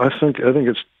 Oh, I think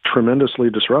it's tremendously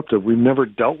disruptive. We've never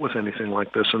dealt with anything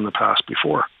like this in the past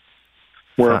before,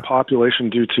 where a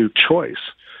population due to choice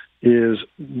is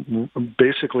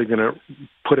basically going to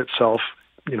put itself,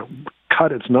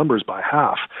 cut its numbers by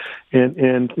half. And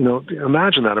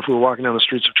imagine that if we were walking down the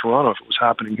streets of Toronto, if it was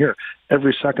happening here,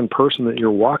 every second person that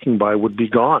you're walking by would be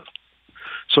gone.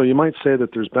 So you might say that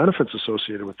there's benefits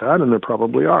associated with that, and there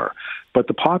probably are. But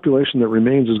the population that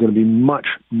remains is going to be much,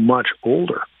 much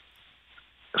older.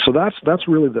 So that's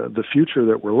really the future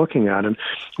that we're looking at. And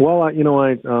while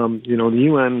the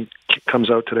UN comes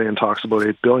out today and talks about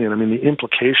 8 billion, I mean, the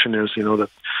implication is, that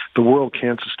the world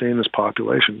can't sustain this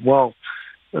population. Well,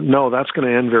 no, that's going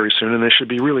to end very soon, and they should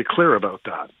be really clear about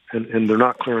that. And they're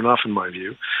not clear enough, in my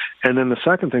view. And then the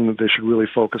second thing that they should really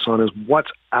focus on is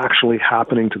what's actually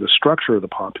happening to the structure of the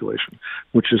population,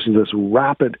 which is this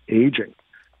rapid aging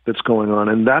that's going on.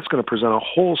 And that's going to present a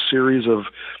whole series of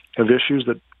issues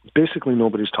that basically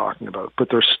nobody's talking about, but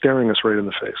they're staring us right in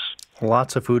the face.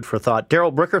 Lots of food for thought.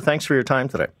 Darrell Bricker, thanks for your time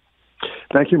today.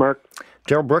 Thank you, Mark.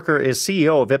 Darrell Bricker is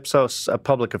CEO of Ipsos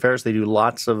Public Affairs. They do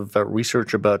lots of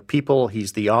research about people.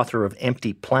 He's the author of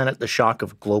Empty Planet, The Shock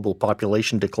of Global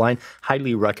Population Decline.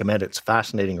 Highly recommend it. It's a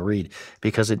fascinating read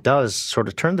because it does sort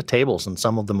of turn the tables on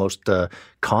some of the most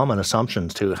common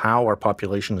assumptions to how our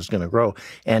population is going to grow.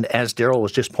 And as Darrell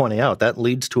was just pointing out, that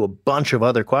leads to a bunch of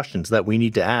other questions that we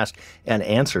need to ask and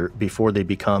answer before they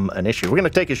become an issue. We're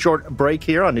going to take a short break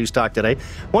here on News Talk Today.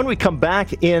 When we come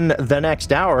back in the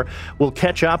next hour, we'll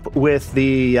catch up with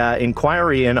the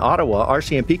inquiry in Ottawa.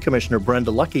 RCMP Commissioner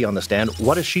Brenda Lucki on the stand.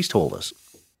 What has she told us?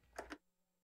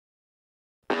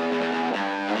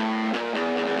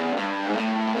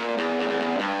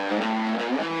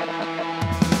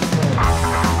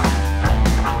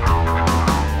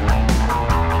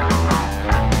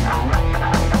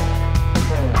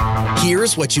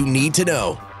 Here's what you need to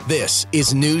know. This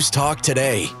is News Talk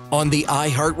Today on the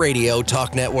iHeartRadio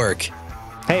Talk Network.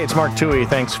 Hey, it's Mark Towhey.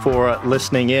 Thanks for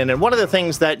listening in. And one of the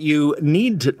things that you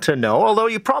need to know, although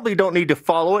you probably don't need to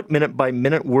follow it minute by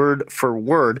minute, word for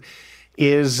word,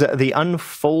 is the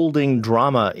unfolding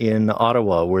drama in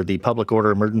Ottawa, where the Public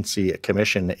Order Emergency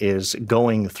Commission is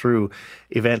going through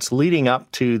events leading up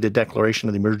to the declaration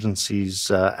of the Emergencies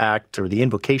Act, or the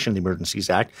invocation of the Emergencies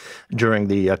Act during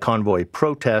the convoy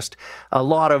protest. A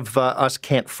lot of us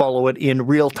can't follow it in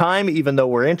real time, even though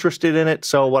we're interested in it.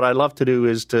 So what I'd love to do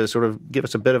is to sort of give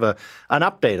us a bit of an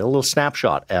update, a little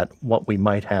snapshot at what we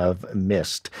might have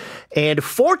missed. And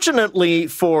fortunately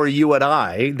for you and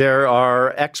I, there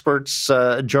are experts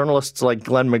there's journalists like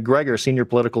Glen McGregor, senior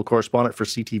political correspondent for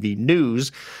CTV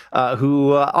News,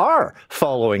 who are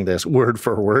following this word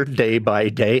for word, day by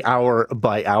day, hour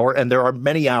by hour. And there are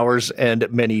many hours and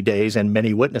many days and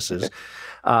many witnesses.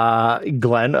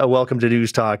 Glen, welcome to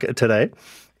News Talk today.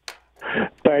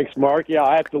 Thanks, Mark. Yeah,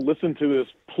 I have to listen to this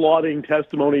plodding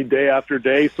testimony day after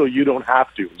day, so you don't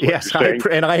have to. Yes, I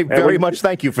very much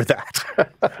thank you for that.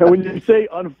 And when you say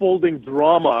unfolding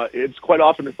drama, it's quite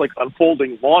often it's like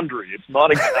unfolding laundry. It's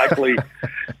not exactly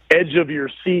edge of your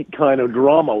seat kind of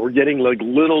drama. We're getting like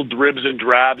little dribs and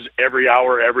drabs every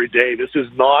hour, every day. This is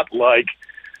not like,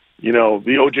 you know,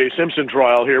 the O.J. Simpson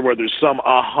trial here where there's some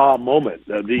aha moment.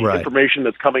 The information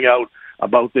that's coming out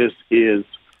about this is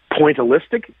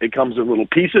pointillistic. It comes in little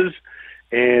pieces,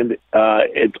 and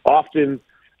it's often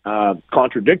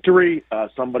contradictory.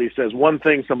 Somebody says one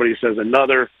thing, somebody says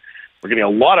another. We're getting a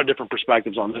lot of different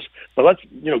perspectives on this, but let's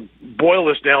boil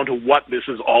this down to what this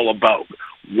is all about.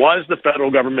 Was the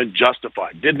federal government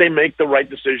justified? Did they make the right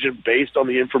decision based on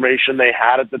the information they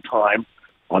had at the time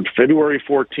on February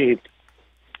 14th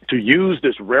to use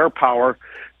this rare power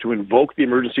to invoke the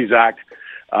Emergencies Act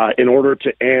in order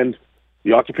to end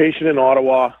the occupation in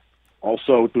Ottawa,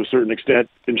 also to a certain extent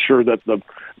ensure that the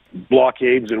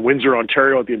blockades in Windsor,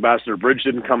 Ontario at the Ambassador Bridge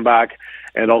didn't come back,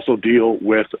 and also deal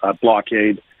with a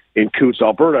blockade in Coutts,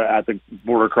 Alberta at the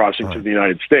border crossing to the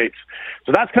United States.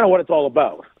 So that's kind of what it's all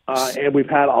about. And we've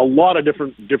had a lot of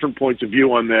different points of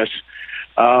view on this.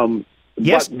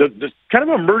 Yes. But the kind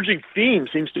of emerging theme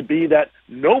seems to be that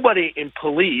nobody in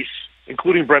police,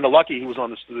 including Brenda Lucki, who was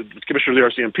on the commissioner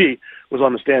of the RCMP, was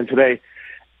on the stand today,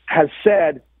 has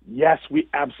said, yes, we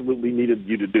absolutely needed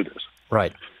you to do this.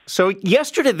 Right. So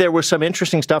yesterday there was some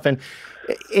interesting stuff, and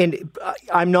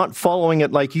I'm not following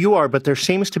it like you are, but there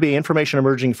seems to be information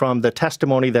emerging from the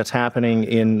testimony that's happening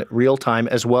in real time,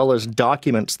 as well as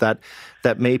documents that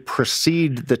may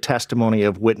precede the testimony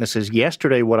of witnesses.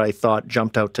 Yesterday, what I thought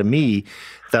jumped out to me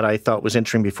that I thought was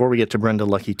interesting before we get to Brenda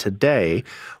Lucki today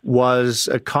was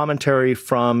a commentary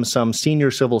from some senior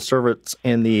civil servants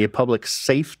in the public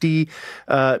safety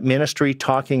ministry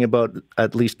talking about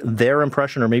at least their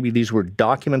impression, or maybe these were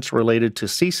documents related to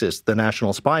CSIS, the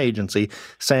National Spy Agency,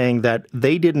 saying that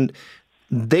they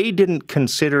didn't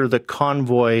consider the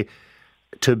convoy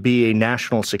to be a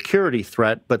national security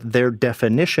threat, but their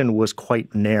definition was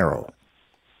quite narrow.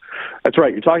 That's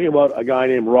right. You're talking about a guy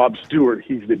named Rob Stewart.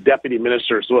 He's the deputy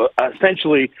minister, so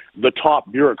essentially the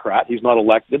top bureaucrat. He's not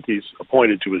elected. He's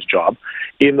appointed to his job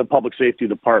in the public safety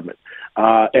department.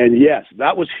 And yes,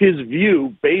 that was his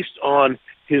view based on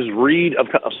his read of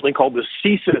something called the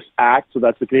CSIS Act. So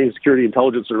that's the Canadian Security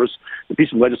Intelligence Service, the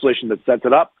piece of legislation that sets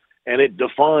it up, and it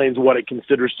defines what it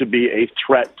considers to be a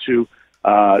threat to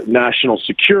national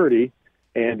security.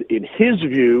 And in his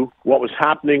view, what was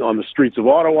happening on the streets of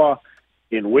Ottawa,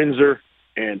 in Windsor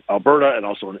and Alberta, and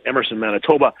also in Emerson,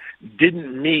 Manitoba,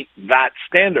 didn't meet that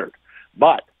standard.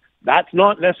 But that's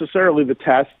not necessarily the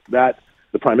test that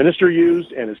the Prime Minister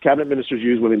used and his cabinet ministers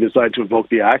used when they decided to invoke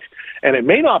the Act. And it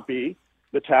may not be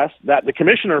the test that the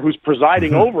Commissioner who's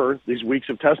presiding over these weeks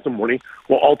of testimony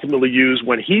will ultimately use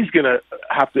when he's going to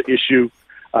have to issue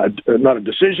not a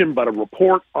decision, but a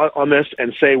report on this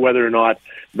and say whether or not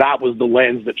that was the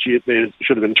lens that they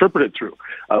should have interpreted through.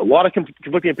 A lot of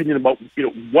conflicting opinion about,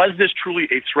 was this truly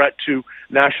a threat to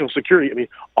national security? I mean,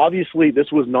 obviously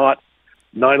this was not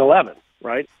 9/11,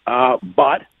 right?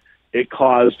 But it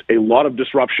caused a lot of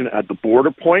disruption at the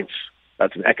border points.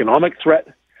 That's an economic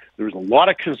threat. There was a lot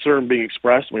of concern being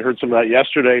expressed. We heard some of that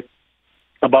yesterday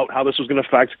about how this was going to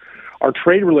affect our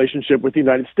trade relationship with the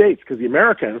United States, because the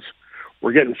Americans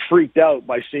were getting freaked out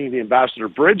by seeing the Ambassador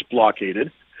Bridge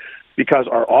blockaded because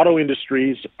our auto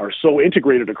industries are so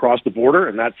integrated across the border,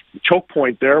 and that's the choke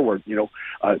point there where,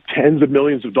 tens of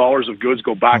millions of dollars of goods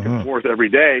go back and forth every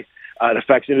day. It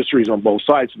affects industries on both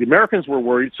sides. So the Americans were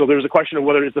worried. So there's a question of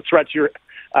whether it's a threat to your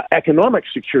economic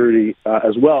security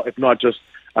as well, if not just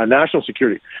national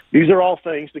security. These are all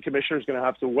things the Commissioner is going to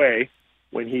have to weigh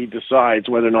when he decides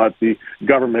whether or not the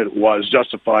government was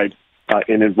justified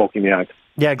in invoking the Act.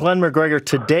 Yeah, Glen McGregor,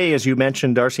 today, as you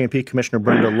mentioned, RCMP Commissioner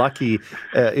Brenda Lucki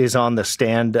is on the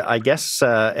stand. I guess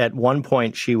at one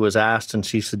point she was asked, and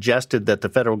she suggested that the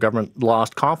federal government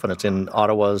lost confidence in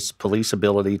Ottawa's police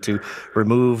ability to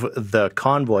remove the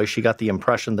convoy. She got the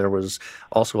impression there was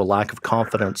also a lack of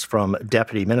confidence from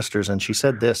deputy ministers, and she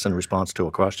said this in response to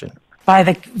a question. By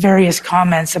the various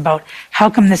comments about how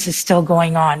come this is still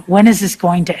going on? When is this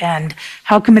going to end?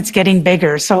 How come it's getting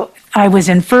bigger? So I was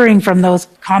inferring from those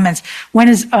comments, when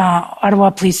is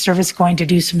Ottawa Police Service going to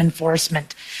do some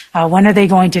enforcement When are they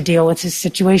going to deal with this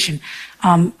situation?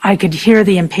 I could hear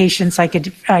the impatience. I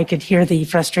could hear the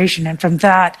frustration. And from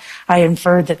that, I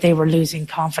inferred that they were losing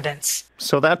confidence.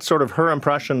 So that's sort of her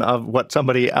impression of what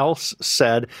somebody else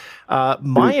said.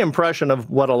 My impression of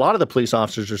what a lot of the police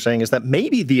officers are saying is that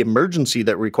maybe the emergency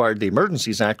that required the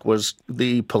Emergencies Act was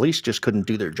the police just couldn't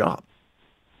do their job.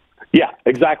 Yeah,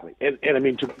 exactly. And I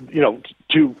mean,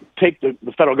 to take the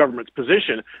federal government's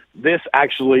position, this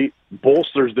actually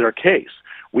bolsters their case.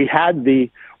 We had the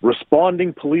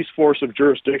responding police force of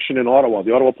jurisdiction in Ottawa.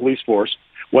 The Ottawa Police Force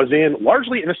was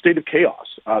largely in a state of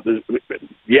chaos.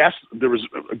 Yes, there was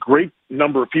a great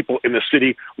number of people in the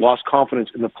city lost confidence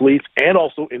in the police and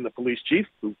also in the police chief,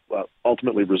 who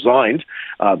ultimately resigned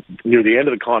near the end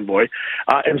of the convoy.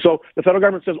 And so the federal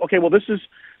government says, okay, well,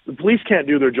 the police can't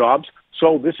do their jobs,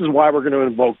 so this is why we're going to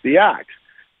invoke the act.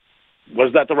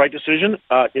 Was that the right decision?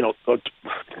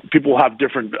 People have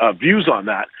different views on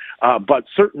that, but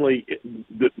certainly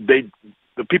the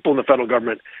people in the federal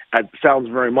government, it sounds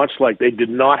very much like they did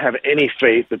not have any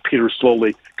faith that Peter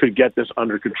Sloly could get this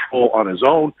under control on his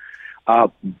own.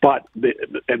 But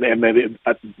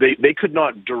they could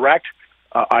not direct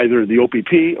either the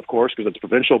OPP, of course, because it's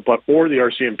provincial, or the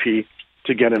RCMP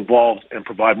to get involved and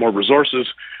provide more resources.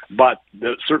 But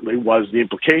that certainly was the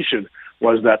implication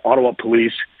was that Ottawa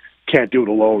police can't do it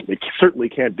alone. They certainly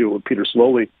can't do it with Peter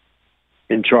Sloly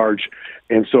in charge,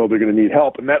 and so they're going to need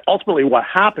help. And that ultimately what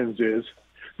happens is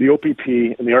the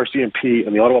OPP and the RCMP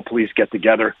and the Ottawa police get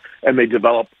together and they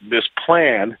develop this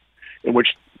plan in which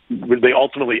they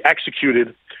ultimately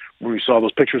executed. We saw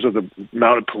those pictures of the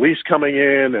mounted police coming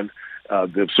in and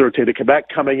the Sûreté de Quebec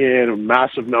coming in in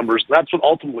massive numbers. That's what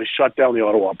ultimately shut down the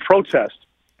Ottawa protest.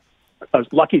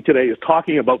 Lucki today is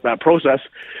talking about that process.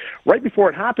 Right before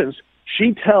it happens,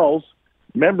 she tells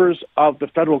members of the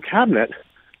federal cabinet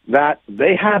that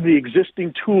they have the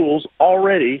existing tools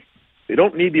already. They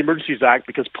don't need the Emergencies Act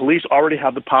because police already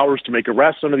have the powers to make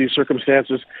arrests under these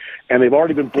circumstances, and they've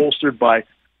already been bolstered by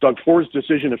Doug Ford's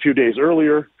decision a few days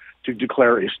earlier to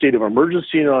declare a state of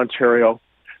emergency in Ontario.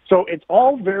 So it's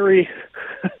all very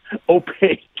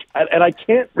opaque, and I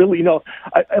can't really know.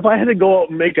 If I had to go out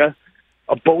and make a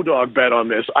Bodog bet on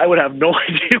this, I would have no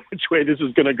idea which way this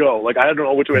is going to go. Like, I don't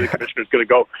know which way the commissioner is going to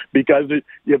go because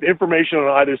you have information on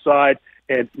either side.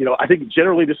 And, I think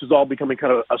generally this is all becoming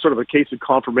kind of a sort of a case of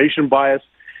confirmation bias.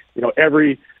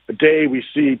 Every day we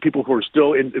see people who are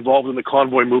still involved in the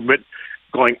convoy movement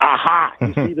going, aha,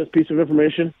 you see this piece of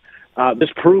information? This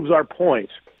proves our point.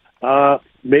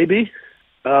 Maybe,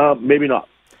 maybe not.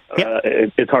 Yeah.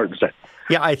 It's hard to say.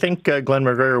 Yeah, I think Glen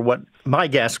McGregor, what my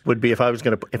guess would be if I was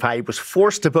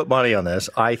forced to put money on this,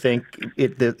 I think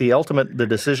the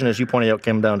decision, as you pointed out,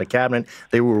 came down to cabinet.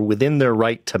 They were within their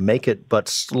right to make it, but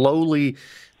slowly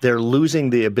they're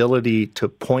losing the ability to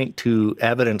point to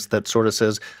evidence that sort of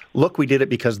says, look, we did it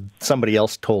because somebody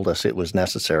else told us it was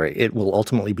necessary. It will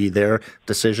ultimately be their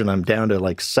decision. I'm down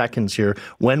to seconds here.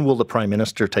 When will the Prime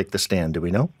Minister take the stand? Do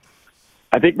we know?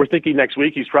 I think we're thinking next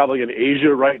week. He's probably in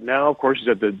Asia right now. Of course, he's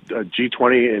at the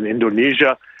G20 in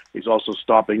Indonesia. He's also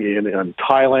stopping in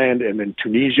Thailand and then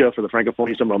Tunisia for the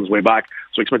Francophonie Summit on his way back.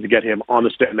 So expect to get him on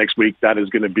the stand next week. That is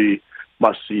going to be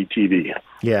must-see TV.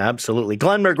 Yeah, absolutely.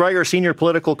 Glen McGregor, senior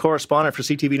political correspondent for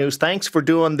CTV News. Thanks for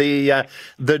doing the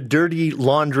dirty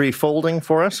laundry folding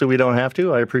for us so we don't have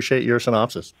to. I appreciate your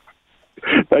synopsis.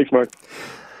 Thanks, Mark.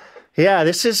 Yeah,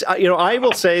 this is, I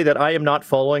will say that I am not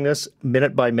following this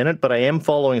minute by minute, but I am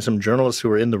following some journalists who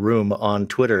are in the room on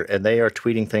Twitter, and they are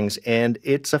tweeting things, and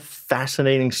it's a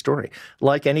fascinating story.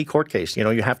 Like any court case,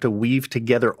 you have to weave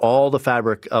together all the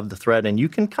fabric of the thread, and you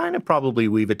can kind of probably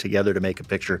weave it together to make a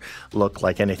picture look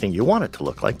like anything you want it to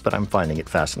look like, but I'm finding it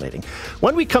fascinating.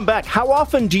 When we come back, how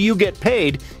often do you get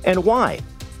paid, and why?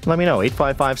 Let me know,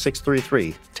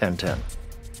 855-633-1010.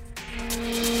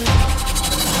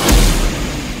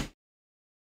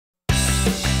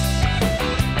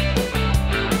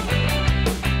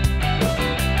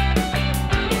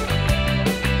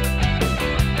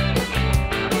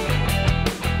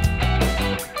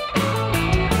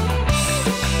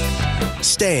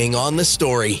 Staying on the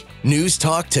story. News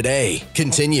Talk Today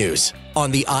continues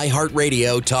on the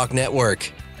iHeartRadio Talk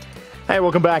Network. Hey,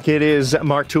 welcome back. It is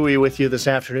Mark Towhey with you this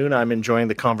afternoon. I'm enjoying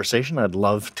the conversation. I'd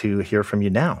love to hear from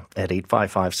you now at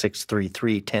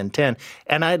 855-633-1010.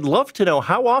 And I'd love to know,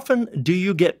 how often do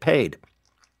you get paid?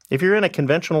 If you're in a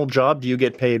conventional job, do you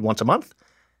get paid once a month?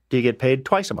 Do you get paid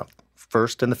twice a month,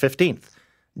 1st and the 15th?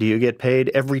 Do you get paid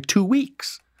every 2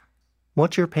 weeks?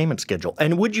 What's your payment schedule?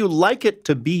 And would you like it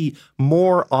to be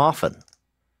more often?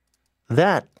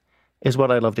 That is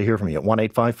what I'd love to hear from you at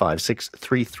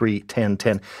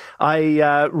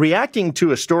 1-855-633-1010. Reacting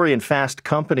to a story in Fast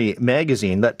Company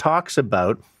magazine that talks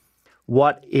about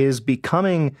what is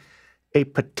becoming a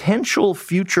potential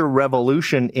future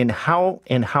revolution in how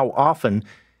often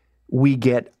we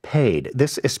get paid.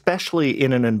 This especially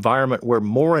in an environment where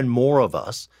more and more of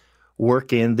us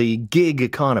work in the gig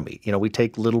economy. We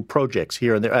take little projects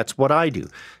here and there. That's what I do.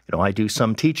 I do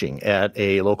some teaching at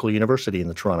a local university in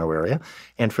the Toronto area,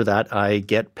 and for that I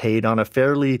get paid on I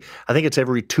think it's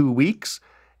every 2 weeks,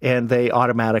 and they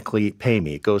automatically pay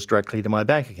me. It goes directly to my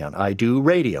bank account. I do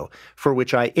radio, for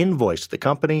which I invoice the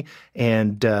company,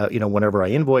 and whenever I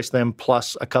invoice them,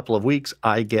 plus a couple of weeks,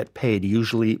 I get paid,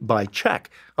 usually by check.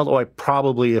 Although I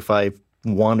probably, if I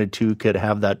wanted to, could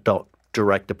have that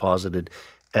direct deposited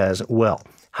as well.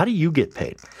 How do you get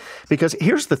paid? Because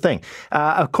here's the thing.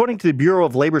 According to the Bureau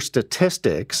of Labor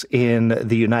Statistics in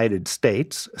the United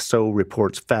States, so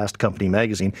reports Fast Company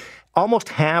magazine, almost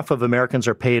half of Americans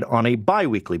are paid on a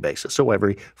biweekly basis, so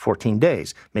every 14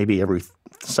 days, maybe every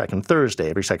second Thursday,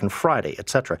 every second Friday,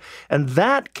 etc. And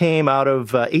that came out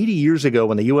of 80 years ago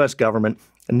when the U.S. government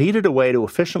needed a way to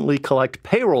efficiently collect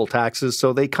payroll taxes,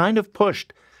 so they kind of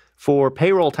pushed for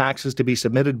payroll taxes to be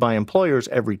submitted by employers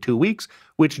every 2 weeks,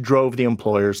 which drove the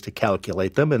employers to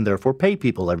calculate them and therefore pay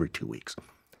people every 2 weeks.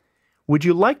 Would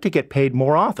you like to get paid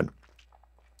more often?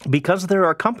 Because there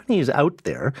are companies out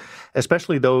there,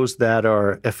 especially those that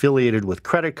are affiliated with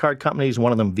credit card companies,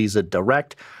 one of them, Visa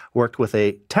Direct, worked with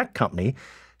a tech company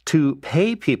to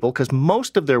pay people because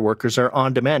most of their workers are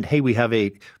on demand. Hey, we have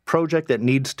a project that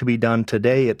needs to be done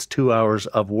today. It's 2 hours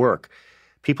of work.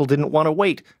 People didn't want to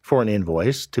wait for an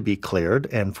invoice to be cleared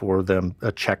and for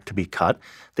a check to be cut.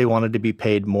 They wanted to be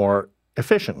paid more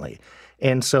efficiently.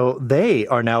 And so they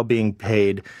are now being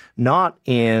paid not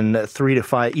in 3 to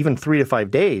 5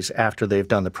 days after they've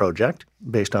done the project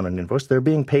based on an invoice. They're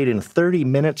being paid in 30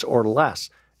 minutes or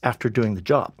less after doing the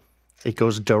job. It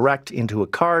goes direct into a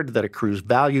card that accrues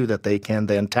value that they can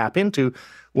then tap into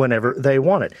whenever they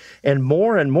want it. And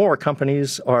more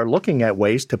companies are looking at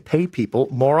ways to pay people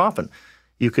more often.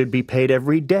 You could be paid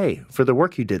every day for the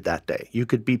work you did that day. You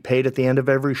could be paid at the end of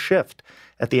every shift,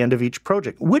 at the end of each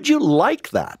project. Would you like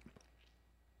that?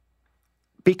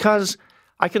 Because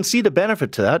I can see the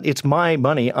benefit to that. It's my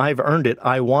money. I've earned it.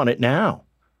 I want it now.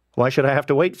 Why should I have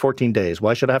to wait 14 days?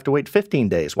 Why should I have to wait 15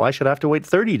 days? Why should I have to wait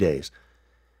 30 days?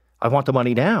 I want the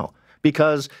money now.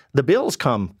 Because the bills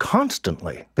come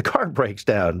constantly. The car breaks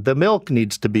down. The milk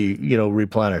needs to be,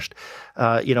 replenished.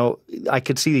 I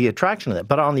could see the attraction of that.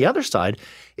 But on the other side,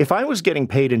 if I was getting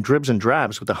paid in dribs and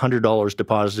drabs with $100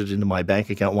 deposited into my bank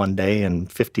account one day and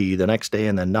 $50 the next day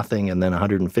and then nothing and then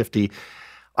 $150,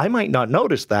 I might not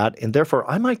notice that, and therefore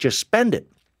I might just spend it.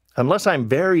 Unless I'm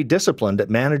very disciplined at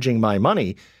managing my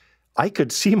money, I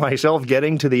could see myself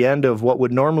getting to the end of what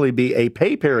would normally be a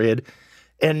pay period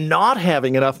and not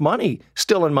having enough money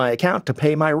still in my account to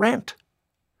pay my rent.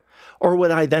 Or would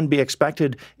I then be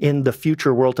expected in the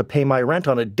future world to pay my rent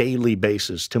on a daily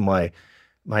basis to my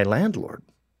landlord?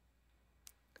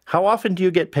 How often do you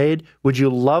get paid? Would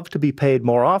you love to be paid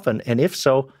more often? And if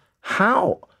so,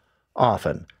 how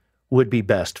often would be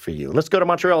best for you? Let's go to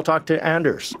Montreal, talk to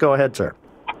Anders. Go ahead, sir.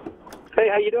 Hey,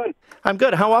 how you doing? I'm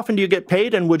good. How often do you get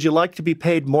paid, and would you like to be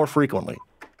paid more frequently?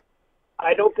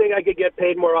 I don't think I could get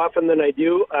paid more often than I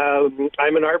do.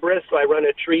 I'm an arborist, so I run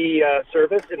a tree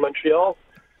service in Montreal.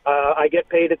 I get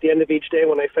paid at the end of each day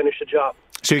when I finish a job.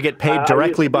 So you get paid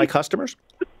directly by customers?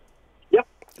 Yep,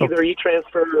 either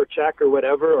e-transfer or check or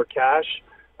whatever, or cash.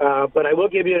 But I will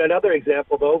give you another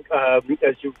example, though.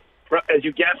 As you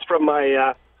guessed from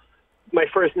my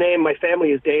first name, my family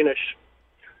is Danish.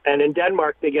 And in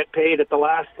Denmark, they get paid at the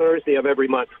last Thursday of every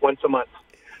month, once a month.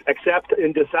 Except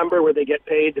in December, where they get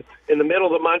paid in the middle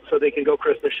of the month so they can go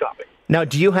Christmas shopping. Now,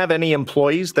 do you have any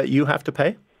employees that you have to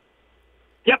pay?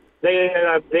 Yep.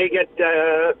 They get...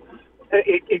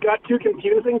 It got too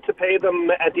confusing to pay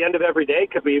them at the end of every day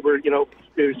because we were, it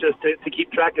was just to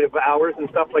keep track of hours and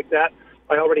stuff like that.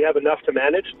 I already have enough to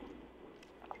manage.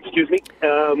 Excuse me.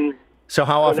 So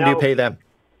how often do you pay them?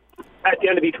 At the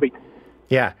end of each week.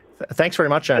 Yeah. Thanks very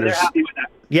much, Anders. And they're happy with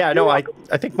that. Yeah, no, I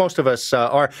think most of us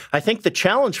are. I think the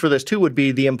challenge for this, too, would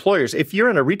be the employers. If you're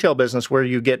in a retail business where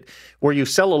you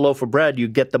sell a loaf of bread, you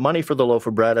get the money for the loaf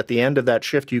of bread. At the end of that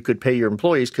shift, you could pay your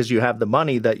employees because you have the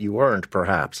money that you earned,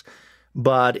 perhaps.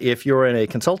 But if you're in a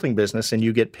consulting business and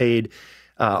you get paid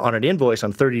on an invoice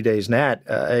on 30 days net,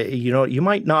 you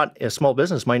might not, a small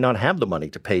business might not have the money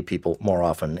to pay people more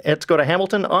often. Let's go to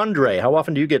Hamilton. Andre, how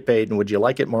often do you get paid, and would you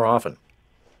like it more often?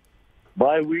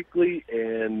 Bi-weekly,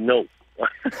 and no.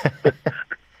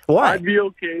 Why? I'd be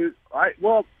okay. I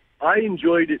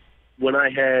enjoyed it when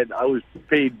I was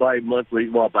paid bi-monthly.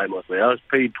 I was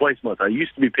paid twice a month. I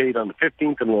used to be paid on the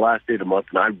 15th and the last day of the month,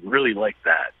 and I really liked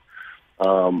that.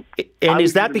 And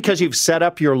is that because you've set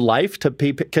up your life to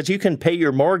pay? Because you can pay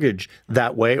your mortgage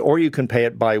that way, or you can pay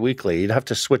it biweekly. You'd have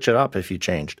to switch it up if you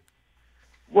changed.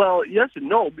 Well, yes and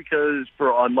no, because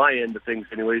on my end of things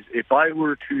anyways, if I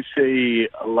were to, say,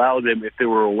 allow them, if there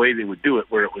were a way they would do it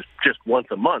where it was just once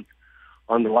a month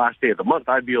on the last day of the month,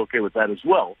 I'd be okay with that as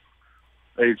well.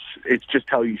 It's just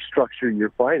how you structure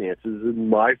your finances, and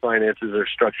my finances are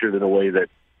structured in a way that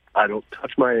I don't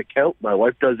touch my account. My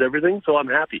wife does everything, so I'm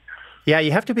happy. Yeah,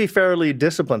 you have to be fairly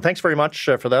disciplined. Thanks very much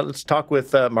for that. Let's talk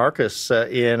with Marcus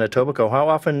in Etobicoke. How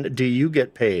often do you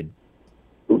get paid?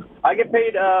 I get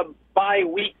paid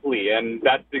bi-weekly, and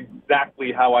that's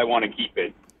exactly how I want to keep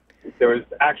it. There was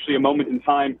actually a moment in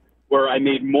time where I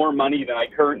made more money than I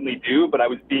currently do, but I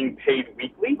was being paid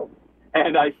weekly,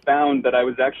 and I found that I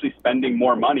was actually spending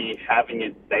more money having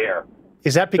it there.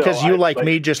 Is that because you, like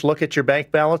me, just look at your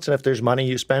bank balance, and if there's money,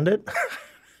 you spend it?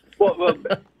 Well,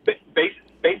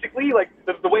 basically, like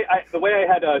the way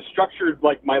I had structured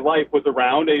like my life was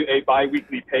around a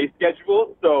biweekly pay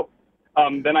schedule. So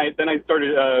then I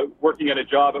started working at a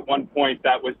job at one point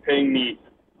that was paying me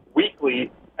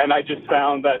weekly, and I just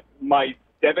found that my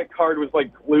debit card was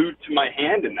like glued to my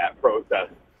hand in that process.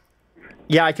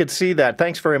 Yeah, I could see that.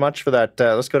 Thanks very much for that.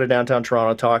 Let's go to downtown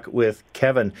Toronto, talk with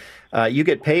Kevin. You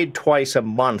get paid twice a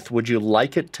month. Would you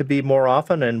like it to be more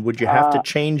often, and would you have to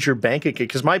change your bank account?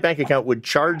 Because my bank account would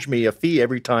charge me a fee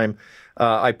every time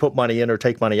I put money in or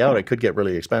take money out. It could get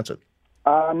really expensive.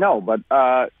 No, but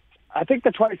I think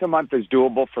the twice a month is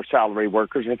doable for salary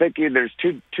workers. I think there's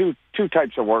two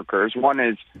types of workers. One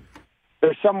is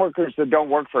there's some workers that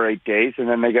don't work for 8 days, and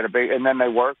then they get and then they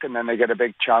work, and then they get a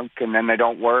big chunk, and then they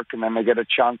don't work, and then they get a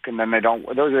chunk, and then they don't.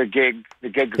 Those are the gig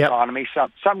economy.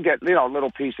 Some get little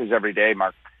pieces every day,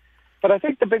 Mark. But I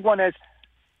think the big one is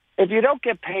if you don't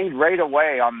get paid right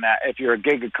away on that, if you're a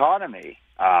gig economy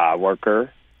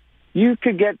worker, you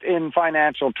could get in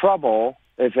financial trouble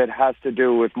if it has to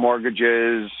do with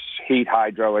mortgages, heat,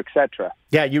 hydro, etc.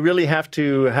 Yeah, you really have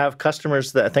to have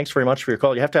customers that, thanks very much for your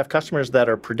call, you have to have customers that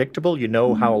are predictable. You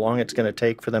know how long it's going to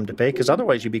take for them to pay, because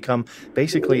otherwise you become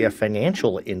basically a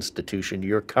financial institution.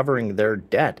 You're covering their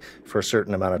debt for a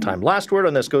certain amount of time. Last word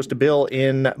on this goes to Bill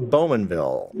in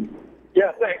Bowmanville.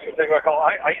 Yeah, thanks for taking my call.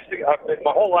 I used to,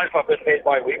 my whole life I've been paid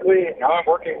bi-weekly. Now I'm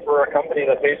working for a company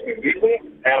that pays me weekly,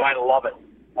 and I love it.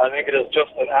 I think it is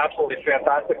just an absolutely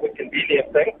fantastically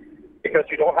convenient thing, because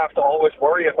you don't have to always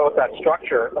worry about that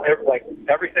structure. Like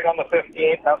everything on the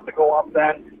 15th has to go up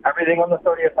then, everything on the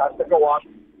 30th has to go up.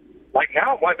 Like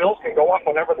now, my bills can go up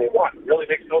whenever they want. It really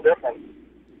makes no difference.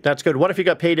 That's good. What if you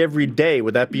got paid every day?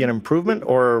 Would that be an improvement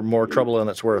or more trouble than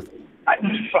it's worth?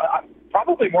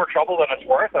 Probably more trouble than it's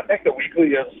worth. I think the weekly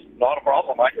is not a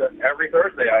problem. Every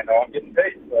Thursday I know I'm getting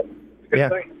paid. So it's a good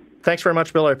thing. Thanks very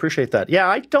much, Bill. I appreciate that. Yeah,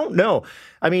 I don't know.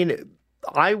 I mean,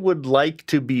 I would like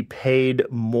to be paid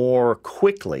more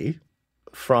quickly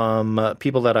from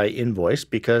people that I invoice,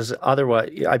 because otherwise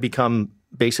I become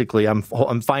basically I'm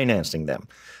financing them.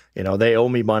 You know, they owe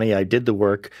me money. I did the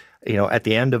work. You know, at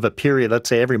the end of a period, let's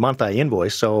say every month I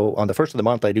invoice. So on the 1st of the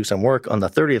month, I do some work. On the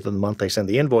 30th of the month, they send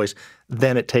the invoice.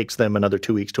 Then it takes them another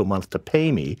 2 weeks to a month to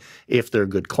pay me if they're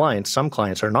good clients. Some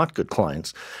clients are not good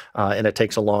clients, and it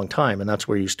takes a long time. And that's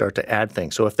where you start to add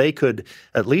things. So if they could,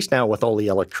 at least now with all the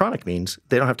electronic means,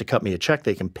 they don't have to cut me a check.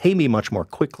 They can pay me much more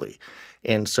quickly.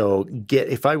 And so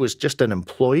if I was just an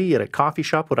employee at a coffee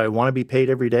shop, would I want to be paid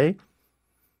every day?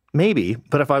 Maybe,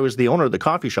 but if I was the owner of the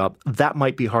coffee shop, that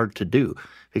might be hard to do,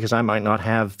 because I might not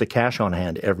have the cash on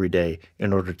hand every day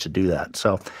in order to do that.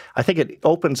 So I think it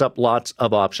opens up lots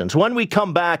of options. When we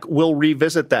come back, we'll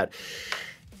revisit that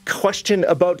question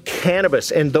about cannabis.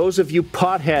 And those of you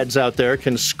potheads out there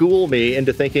can school me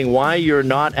into thinking why you're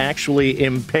not actually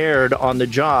impaired on the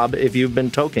job if you've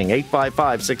been toking.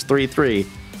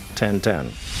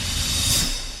 855-633-1010.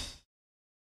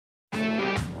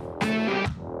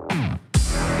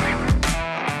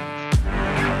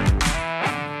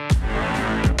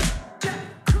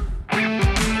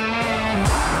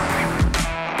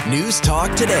 News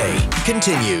Talk Today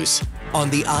continues on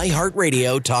the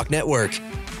iHeartRadio Talk Network.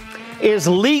 Is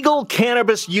legal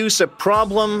cannabis use a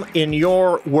problem in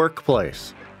your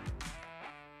workplace? I'm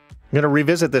going to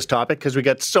revisit this topic because we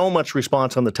got so much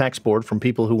response on the text board from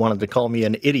people who wanted to call me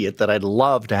an idiot that I'd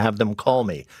love to have them call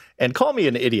me. And call me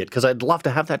an idiot because I'd love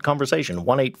to have that conversation.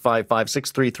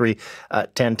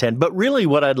 1-855-633-1010. But really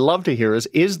what I'd love to hear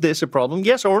is this a problem,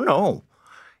 yes or no,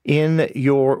 in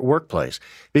your workplace?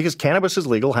 Because cannabis is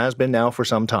legal, has been now for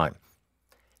some time.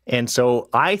 And so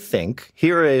I think,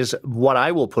 here is what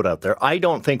I will put out there. I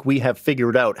don't think we have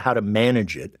figured out how to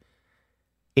manage it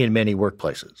in many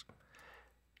workplaces.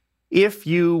 If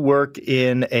you work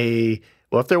in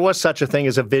if there was such a thing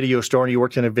as a video store and you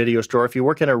worked in a video store, if you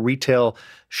work in a retail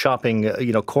shopping,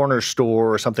 corner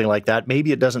store or something like that,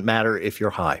 maybe it doesn't matter if you're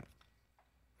high.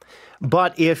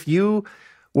 But if you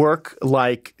work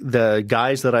like the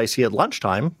guys that I see at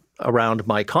lunchtime around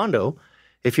my condo,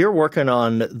 if you're working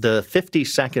on the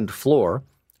 52nd floor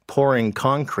pouring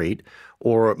concrete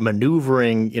or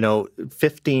maneuvering,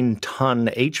 15-ton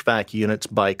HVAC units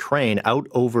by crane out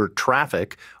over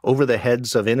traffic, over the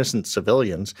heads of innocent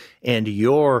civilians, and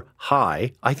you're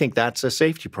high, I think that's a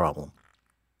safety problem.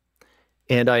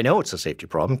 And I know it's a safety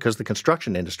problem because the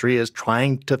construction industry is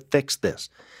trying to fix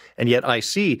this. And yet I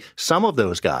see some of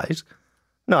those guys,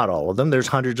 not all of them, there's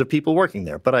hundreds of people working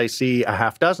there, but I see a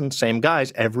half dozen same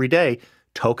guys every day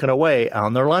token away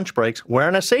on their lunch breaks,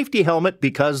 wearing a safety helmet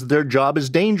because their job is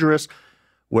dangerous,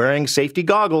 wearing safety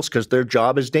goggles because their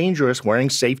job is dangerous, wearing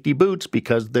safety boots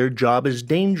because their job is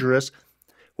dangerous,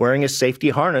 wearing a safety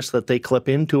harness that they clip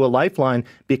into a lifeline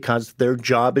because their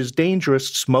job is dangerous,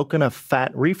 smoking a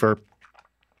fat reefer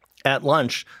at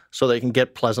lunch so they can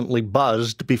get pleasantly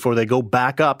buzzed before they go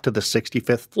back up to the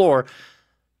 65th floor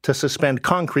to suspend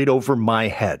concrete over my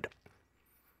head.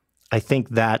 I think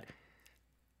that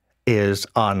is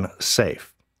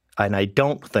unsafe. And I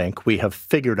don't think we have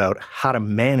figured out how to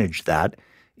manage that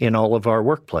in all of our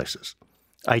workplaces.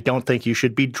 I don't think you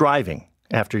should be driving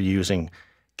after using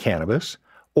cannabis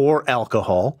or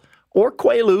alcohol or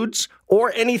Quaaludes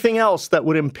or anything else that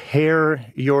would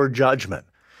impair your judgment.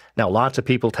 Now, lots of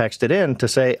people texted in to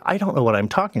say, I don't know what I'm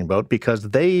talking about because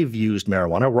they've used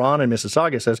marijuana. Ron in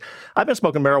Mississauga says, I've been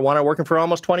smoking marijuana working for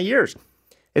almost 20 years.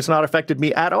 It's not affected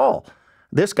me at all.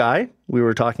 This guy, we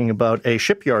were talking about a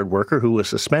shipyard worker who was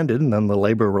suspended, and then the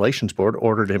Labor Relations Board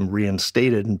ordered him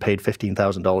reinstated and paid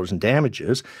 $15,000 in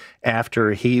damages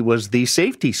after he was the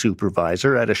safety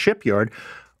supervisor at a shipyard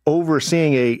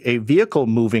overseeing a vehicle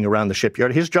moving around the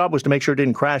shipyard. His job was to make sure it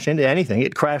didn't crash into anything.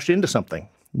 It crashed into something.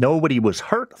 Nobody was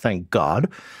hurt, thank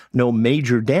God. No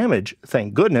major damage,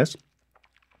 thank goodness.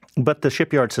 But the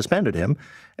shipyard suspended him,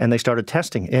 and they started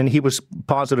testing, and he was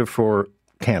positive for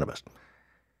cannabis.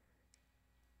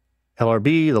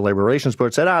 LRB, the Labor Relations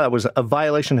Board, said, that was a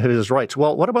violation of his rights.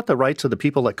 Well, what about the rights of the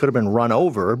people that could have been run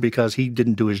over because he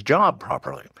didn't do his job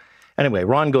properly? Anyway,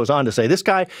 Ron goes on to say, this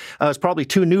guy is probably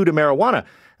too new to marijuana.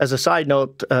 As a side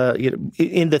note,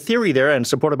 in the theory there, and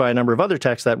supported by a number of other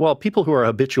texts, that, well, people who are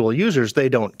habitual users, they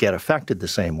don't get affected the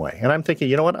same way. And I'm thinking,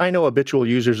 you know what? I know habitual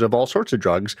users of all sorts of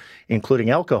drugs,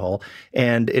 including alcohol,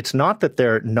 and it's not that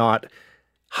they're not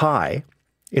high,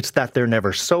 it's that they're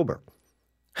never sober.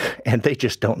 And they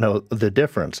just don't know the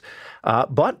difference.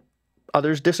 But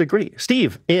others disagree.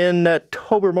 Steve, in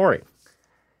Tobermory,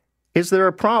 is there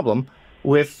a problem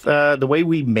with the way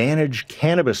we manage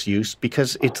cannabis use?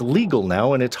 Because it's legal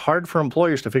now, and it's hard for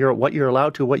employers to figure out what you're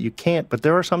allowed to, what you can't. But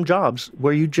there are some jobs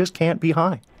where you just can't be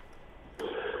high.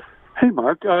 Hey,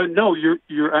 Mark. No,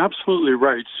 you're absolutely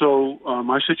right. So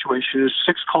my situation is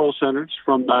 6 call centers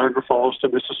from Niagara Falls to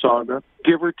Mississauga,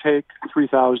 give or take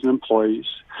 3,000 employees.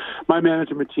 My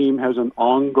management team has an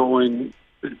ongoing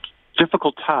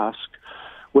difficult task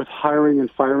with hiring and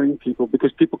firing people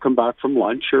because people come back from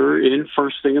lunch or in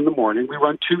first thing in the morning. We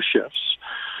run 2 shifts.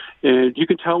 And you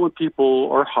can tell when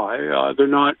people are high, they're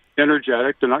not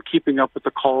energetic, they're not keeping up with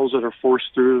the calls that are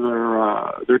forced through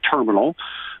their terminal.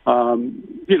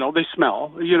 They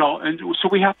smell, and so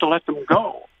we have to let them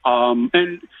go.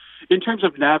 And in terms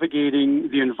of navigating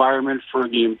the environment for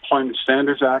the Employment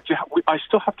Standards Act, I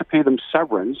still have to pay them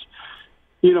severance.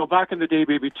 Back in the day,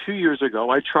 maybe 2 years ago,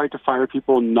 I tried to fire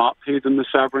people and not pay them the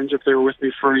severance if they were with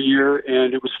me for a year,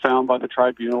 and it was found by the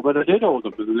tribunal that I did owe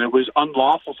them, and it was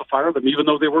unlawful to fire them, even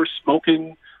though they were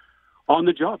smoking on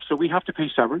the job. So we have to pay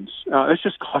severance. It's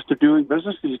just cost of doing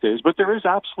business these days. But there is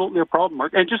absolutely a problem,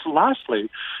 Mark. And just lastly,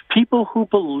 people who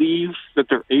believe that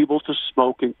they're able to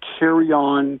smoke and carry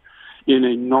on in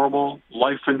a normal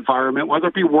life environment, whether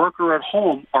it be work or at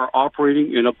home, are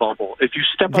operating in a bubble. If you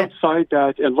step outside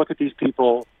that and look at these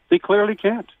people, they clearly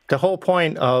can't. The whole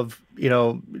point of,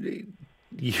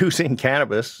 using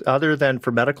cannabis, other than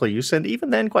for medical use, and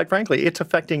even then, quite frankly, it's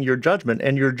affecting your judgment,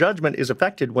 and your judgment is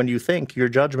affected when you think your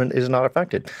judgment is not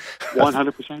affected.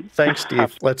 100%. Thanks,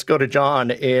 Steve. Let's go to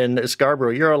John in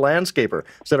Scarborough. You're a landscaper.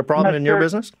 Is that a problem in your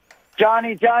business?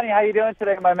 Johnny, how you doing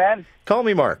today, my man? Call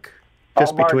me Mark.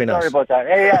 Just Mark, between us. Sorry about that.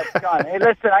 Hey, yeah, John. Hey,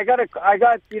 listen, I got,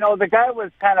 the guy was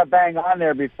kind of bang on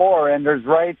there before, and there's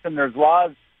rights and there's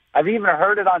laws. I've even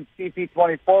heard it on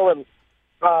CP24 with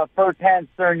Fertan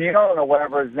Cernio or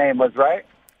whatever his name was, right?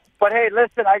 But hey,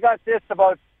 listen, I got this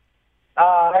about.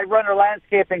 I run a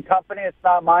landscaping company. It's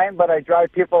not mine, but I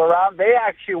drive people around. They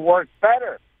actually work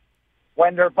better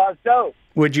when they're buzzed out.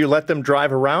 Would you let them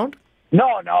drive around?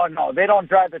 No. They don't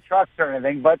drive the trucks or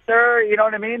anything, but they're, you know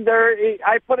what I mean?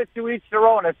 I put it to each their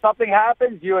own. If something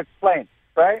happens, you explain,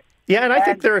 right? Yeah, and I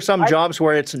think there are some jobs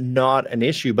where it's not an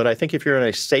issue, but I think if you're in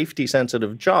a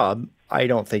safety-sensitive job, I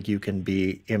don't think you can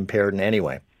be impaired in any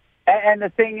way. And the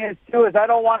thing is, too, is I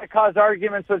don't want to cause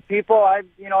arguments with people. I've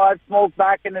smoked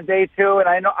back in the day, too, and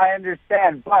I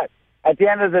understand. But at the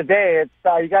end of the day,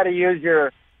 it's you got to use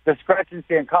your discretion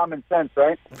and common sense,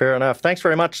 right? Fair enough. Thanks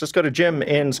very much. Let's go to Jim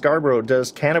in Scarborough.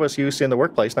 Does cannabis use in the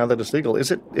workplace, now that it's legal,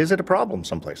 is it a problem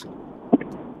someplace?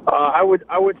 I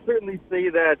would certainly say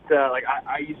that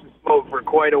I used to smoke for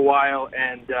quite a while,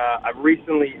 and I've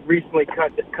recently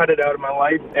cut it out of my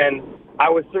life, and I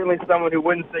was certainly someone who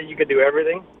wouldn't say you could do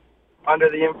everything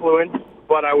under the influence,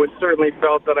 but I was certainly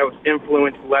felt that I was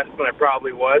influenced less than I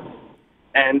probably was.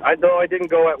 And though I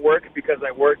didn't go at work because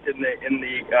I worked in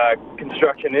the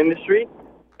construction industry,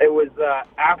 it was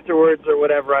afterwards or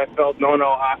whatever I felt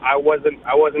I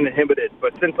wasn't inhibited.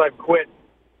 But since I've quit,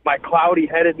 my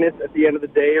cloudy-headedness at the end of the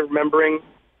day, remembering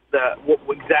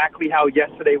exactly how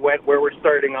yesterday went, where we're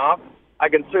starting off, I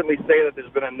can certainly say that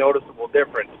there's been a noticeable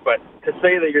difference. But to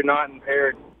say that you're not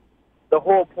impaired, the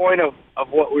whole point of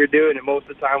what we were doing, and most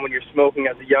of the time when you're smoking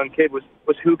as a young kid, was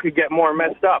who could get more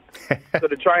messed up. So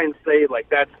to try and say,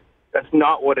 that's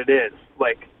not what it is.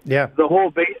 The whole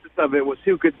basis of it was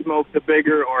who could smoke the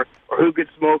bigger or who could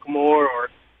smoke more, or,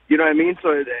 you know what I mean?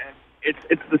 So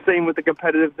it's the same with the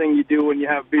competitive thing you do when you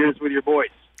have beers with your boys.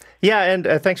 Yeah, and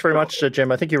thanks very much,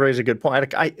 Jim. I think you raise a good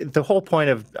point. The whole point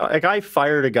of, I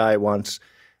fired a guy once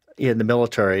in the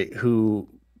military who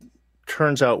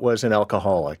turns out was an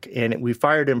alcoholic, and we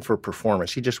fired him for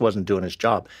performance. He just wasn't doing his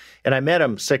job. And I met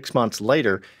him 6 months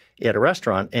later at a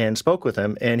restaurant and spoke with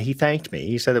him, and he thanked me.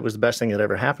 He said it was the best thing that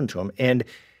ever happened to him. And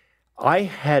I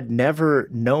had never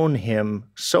known him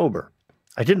sober.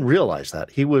 I didn't realize that.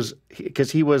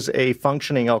 Because he was a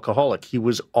functioning alcoholic. He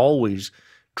was always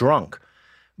drunk.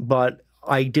 But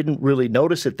I didn't really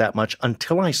notice it that much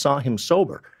until I saw him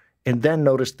sober, and then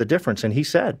noticed the difference. And he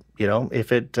said,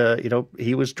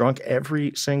 he was drunk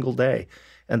every single day.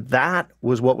 And that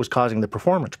was what was causing the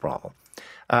performance problem.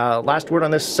 Last word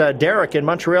on this, Derek in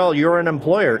Montreal, you're an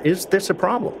employer. Is this a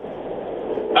problem?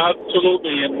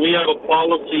 Absolutely. And we have a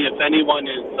policy if anyone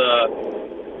is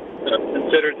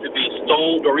considered to be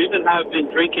stoned or even have been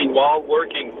drinking while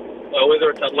working, whether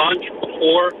it's at lunch,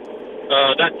 before,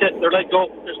 that's it. They're let go.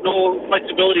 There's no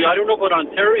flexibility. I don't know about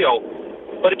Ontario,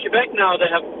 but in Quebec now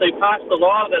they passed a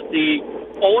law that the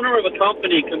owner of a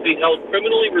company can be held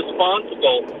criminally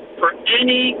responsible for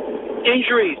any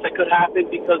injuries that could happen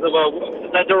because of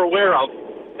that they're aware of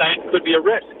that could be a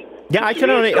risk. Yeah, I can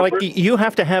only you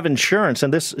have to have insurance,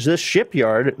 and this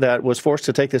shipyard that was forced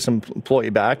to take this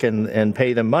employee back and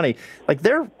pay them money,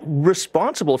 they're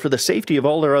responsible for the safety of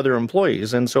all their other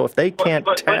employees, and so if they can't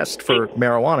test for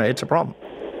marijuana, it's a problem.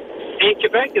 In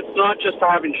Quebec, it's not just to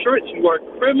have insurance. You are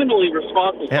criminally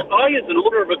responsible. Yeah. So I, as an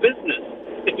owner of a business,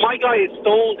 if my guy is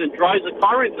stoned and drives a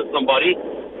car into somebody,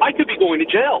 I could be going to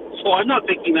jail. So I'm not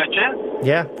taking that chance.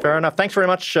 Yeah, fair enough. Thanks very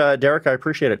much, Derek. I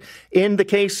appreciate it. In the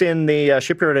case in the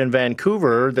shipyard in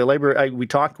Vancouver, we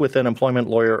talked with an employment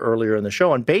lawyer earlier in the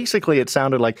show, and basically it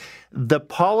sounded like the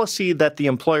policy that the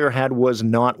employer had was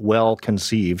not well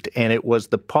conceived, and it was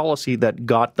the policy that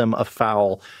got them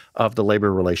afoul of the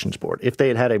Labor Relations Board. If they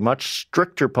had had a much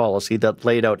stricter policy that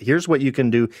laid out, here's what you can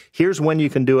do, here's when you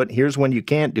can do it, here's when you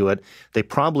can't do it, they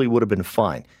probably would have been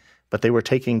fine. But they were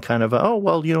taking kind of,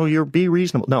 you're be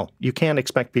reasonable. No, you can't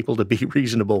expect people to be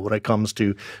reasonable when it comes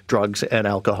to drugs and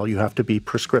alcohol. You have to be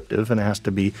prescriptive, and it has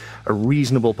to be a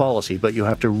reasonable policy, but you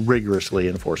have to rigorously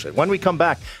enforce it. When we come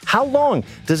back, how long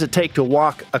does it take to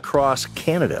walk across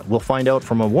Canada? We'll find out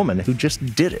from a woman who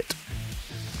just did it.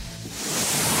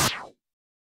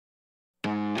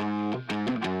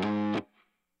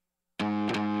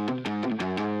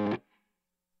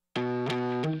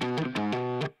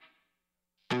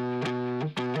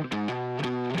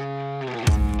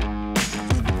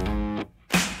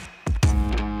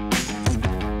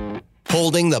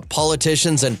 Holding the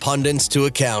politicians and pundits to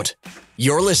account.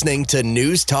 You're listening to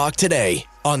News Talk Today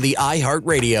on the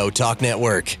iHeartRadio Talk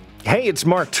Network. Hey, it's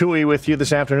Mark Towhey with you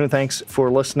this afternoon. Thanks for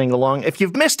listening along. If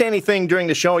you've missed anything during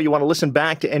the show, you want to listen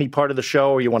back to any part of the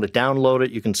show, or you want to download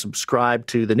it, you can subscribe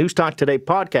to the News Talk Today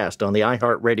podcast on the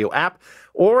iHeartRadio app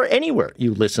or anywhere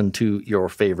you listen to your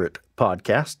favorite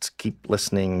podcasts. Keep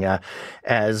listening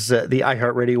as the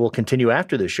iHeartRadio will continue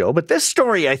after the show. But this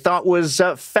story I thought was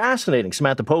fascinating.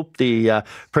 Samantha Pope, the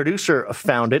producer,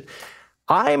 found it.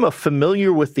 I'm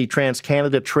familiar with the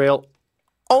Trans-Canada Trail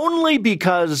only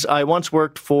because I once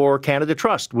worked for Canada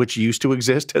Trust, which used to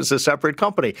exist as a separate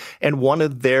company. And one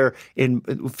of their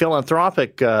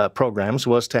philanthropic programs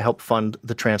was to help fund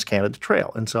the Trans-Canada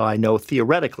Trail. And so I know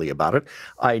theoretically about it.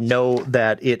 I know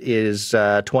that it is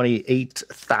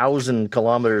 28,000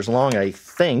 kilometers long, I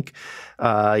think.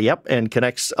 And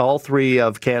connects all three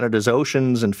of Canada's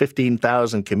oceans and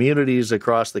 15,000 communities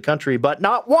across the country. But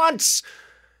not once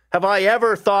have I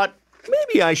ever thought,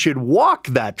 maybe I should walk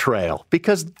that trail,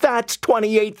 because that's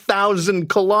 28,000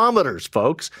 kilometers,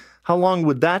 folks. How long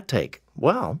would that take?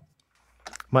 Well,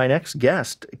 my next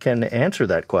guest can answer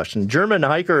that question. German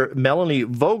hiker Melanie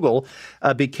Vogel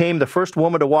became the first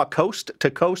woman to walk coast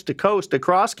to coast to coast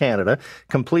across Canada,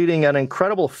 completing an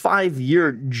incredible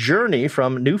 5-year journey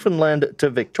from Newfoundland to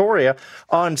Victoria.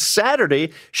 On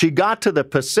Saturday, she got to the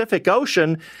Pacific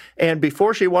Ocean, and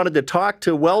before she wanted to talk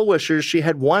to well-wishers, she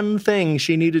had one thing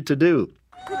she needed to do.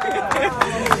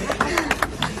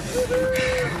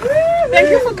 Thank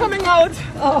you for coming out.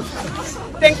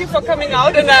 Thank you for coming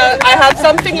out, and I have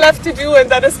something left to do, and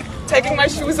that is taking my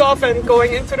shoes off and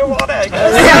going into the water, I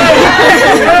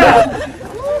guess.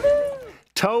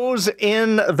 Toes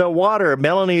in the water.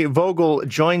 Melanie Vogel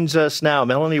joins us now.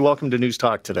 Melanie, welcome to News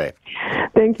Talk today.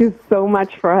 Thank you so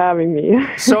much for having me.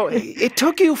 So it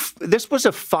took you, this was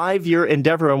a 5-year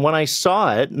endeavor, and when I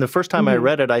saw it, and the first time I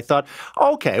read it, I thought,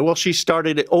 okay, well, she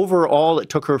started it, overall, it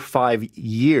took her 5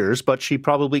 years, but she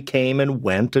probably came and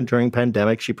went, and during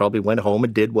pandemic, she probably went home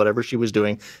and did whatever she was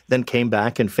doing, then came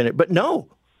back and finished. But no,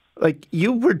 like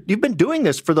you've been doing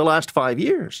this for the last 5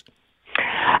 years.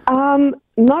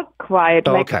 Not quite.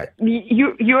 Okay.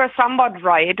 You are somewhat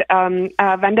right.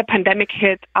 When the pandemic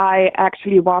hit, I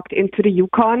actually walked into the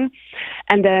Yukon,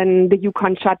 and then the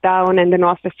Yukon shut down and the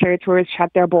Northwest Territories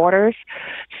shut their borders.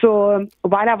 So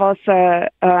while I was,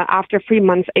 after 3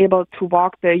 months, able to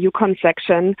walk the Yukon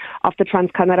section of the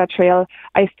Trans-Canada Trail,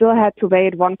 I still had to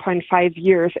wait 1.5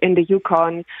 years in the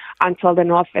Yukon until the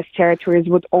Northwest Territories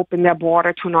would open their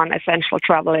border to non-essential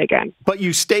travel again. But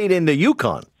you stayed in the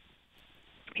Yukon.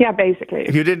 Yeah, basically.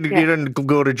 You didn't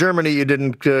go to Germany. You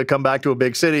didn't come back to a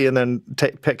big city and then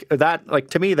pick that. Like,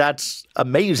 to me, that's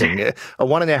amazing. A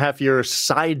 1.5-year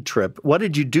side trip. What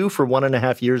did you do for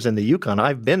 1.5 years in the Yukon?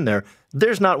 I've been there.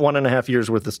 There's not 1.5 years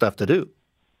worth of stuff to do.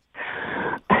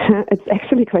 It's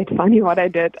actually quite funny what I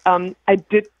did. I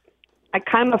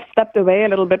kind of stepped away a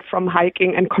little bit from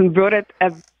hiking and converted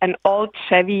an old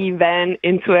Chevy van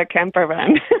into a camper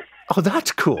van. Oh,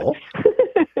 that's cool.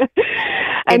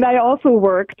 And I also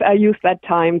I used that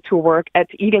time to work at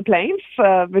Eagle Plains,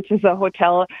 which is a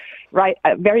hotel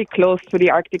very close to the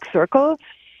Arctic Circle,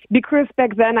 because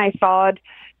back then I thought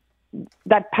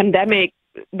that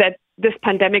this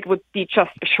pandemic would be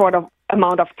just a short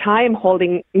amount of time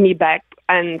holding me back,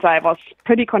 and I was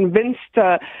pretty convinced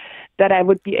that I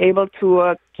would be able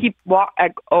to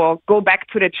go back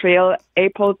to the trail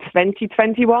April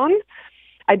 2021.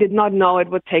 I did not know it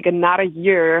would take another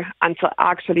year until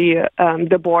actually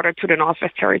the border to the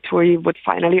Northwest Territory would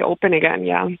finally open again,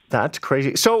 yeah. That's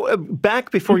crazy. So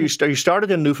back before you started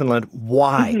in Newfoundland,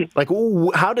 why? Like,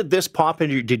 how did this pop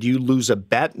in? Did you lose a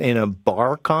bet in a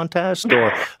bar contest?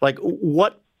 Or, like,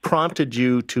 what prompted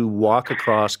you to walk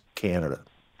across Canada?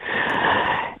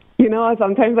 You know,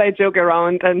 sometimes I joke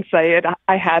around and say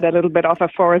I had a little bit of a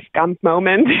Forrest Gump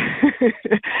moment.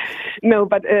 No,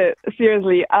 but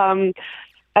seriously,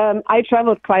 I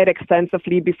traveled quite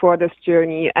extensively before this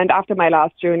journey, and after my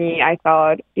last journey, I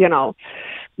thought,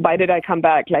 why did I come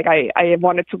back? Like, I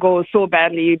wanted to go so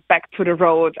badly back to the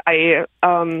road. I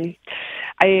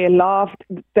loved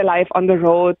the life on the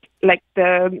road. I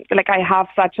have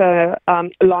such a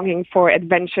longing for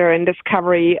adventure and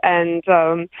discovery, and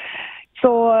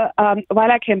so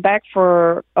while I came back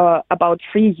for about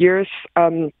 3 years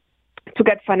to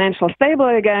get financial stable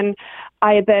again,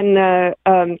 I then,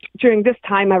 during this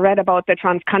time, I read about the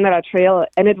Trans-Canada Trail,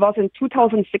 and it was in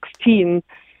 2016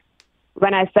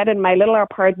 when I sat in my little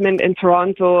apartment in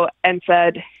Toronto and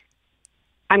said,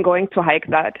 I'm going to hike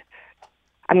that.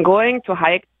 I'm going to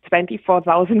hike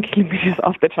 24,000 kilometers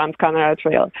of the Trans-Canada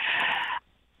Trail.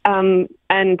 And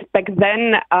back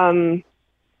then,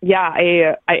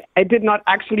 I did not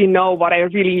actually know what I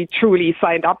really truly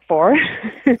signed up for.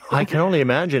 I can only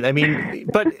imagine. I mean,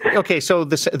 but okay, so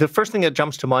the first thing that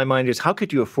jumps to my mind is how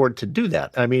could you afford to do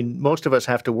that? I mean, most of us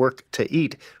have to work to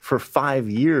eat for 5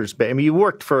 years. But I mean, you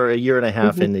worked for a year and a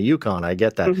half in the Yukon. I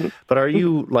get that. But are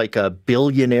you like a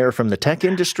billionaire from the tech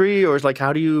industry, or is like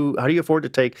how do you afford to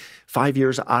take 5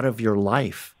 years out of your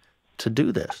life to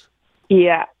do this?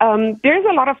 Yeah, there's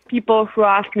a lot of people who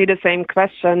ask me the same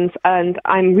questions, and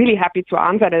I'm really happy to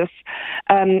answer this.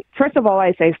 First of all,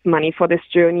 I saved money for this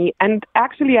journey, and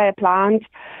actually I planned,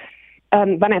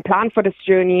 when I planned for this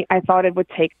journey, I thought it would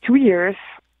take 2 years,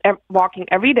 walking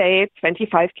every day,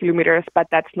 25 kilometers, but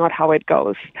that's not how it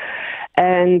goes.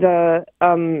 And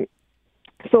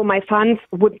so my funds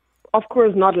would, of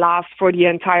course, not last for the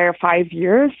entire 5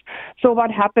 years. So what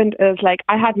happened is, like,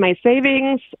 I had my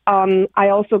savings. I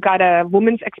also got a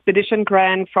women's expedition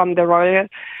grant from the Royal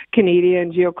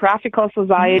Canadian Geographical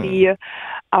Society.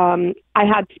 I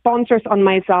had sponsors on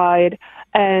my side,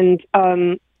 and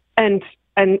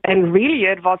really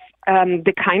it was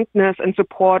the kindness and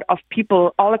support of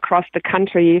people all across the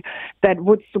country that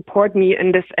would support me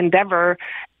in this endeavor.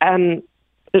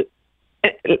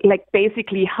 Like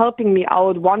basically helping me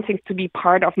out, wanting to be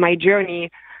part of my journey,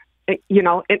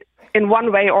 in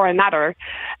one way or another.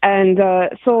 And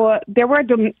so there were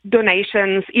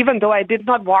donations, even though I did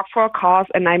not walk for a cause,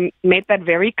 and I made that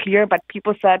very clear, but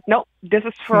people said, no, this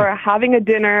is for having a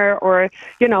dinner or,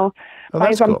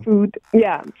 buy some food.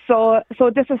 Yeah. So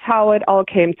this is how it all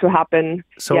came to happen.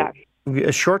 So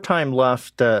a short time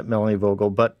left, Melanie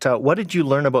Vogel, but what did you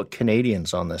learn about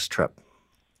Canadians on this trip?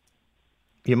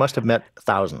 You must have met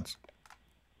thousands.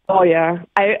 Oh, yeah.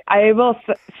 I will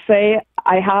say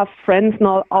I have friends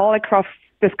now all across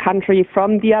this country,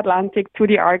 from the Atlantic to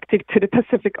the Arctic to the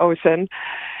Pacific Ocean.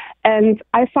 And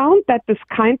I found that this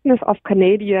kindness of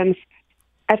Canadians,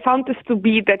 I found this to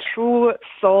be the true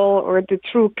soul or the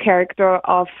true character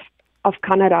of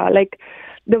Canada. Like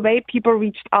the way people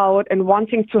reached out and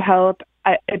wanting to help,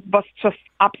 it was just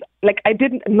I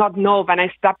did not know when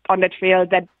I stepped on the trail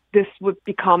that this would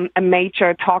become a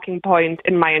major talking point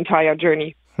in my entire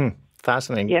journey.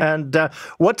 Fascinating. Yeah. And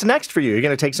what's next for you? You're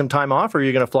going to take some time off, or are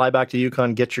you going to fly back to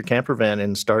Yukon, get your camper van,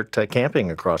 and start camping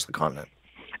across the continent?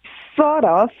 Sort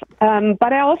of.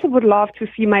 But I also would love to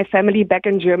see my family back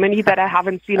in Germany that I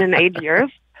haven't seen in 8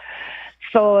 years.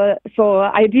 So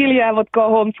ideally I would go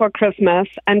home for Christmas.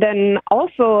 And then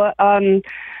also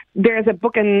there's a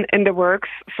book in the works.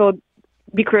 So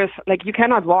because you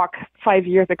cannot walk 5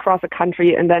 years across a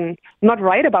country and then not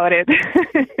write about it.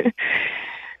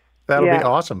 That'll be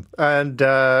awesome. And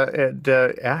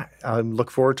I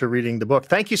look forward to reading the book.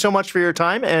 Thank you so much for your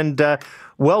time, and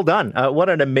well done. What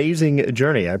an amazing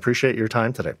journey. I appreciate your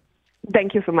time today.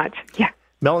 Thank you so much. Yeah.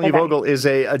 Melanie Vogel is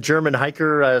a German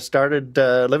hiker, started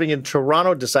living in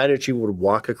Toronto, decided she would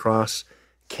walk across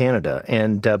Canada.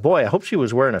 And boy, I hope she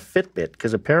was wearing a Fitbit,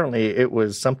 because apparently it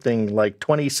was something like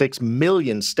 26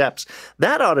 million steps.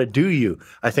 That ought to do you,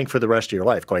 I think, for the rest of your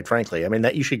life, quite frankly. I mean,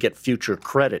 that you should get future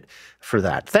credit for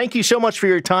that. Thank you so much for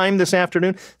your time this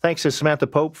afternoon. Thanks to Samantha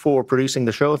Pope for producing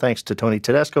the show. Thanks to Tony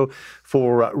Tedesco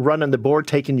for running the board,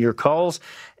 taking your calls.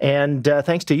 And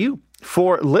thanks to you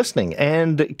for listening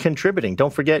and contributing.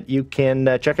 Don't forget, you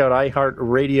can check out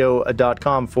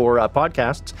iHeartRadio.com for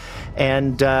podcasts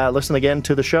and listen again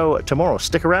to the show tomorrow.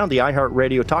 Stick around. The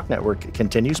iHeartRadio Talk Network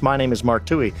continues. My name is Mark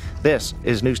Towhey. This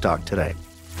is News Talk Today.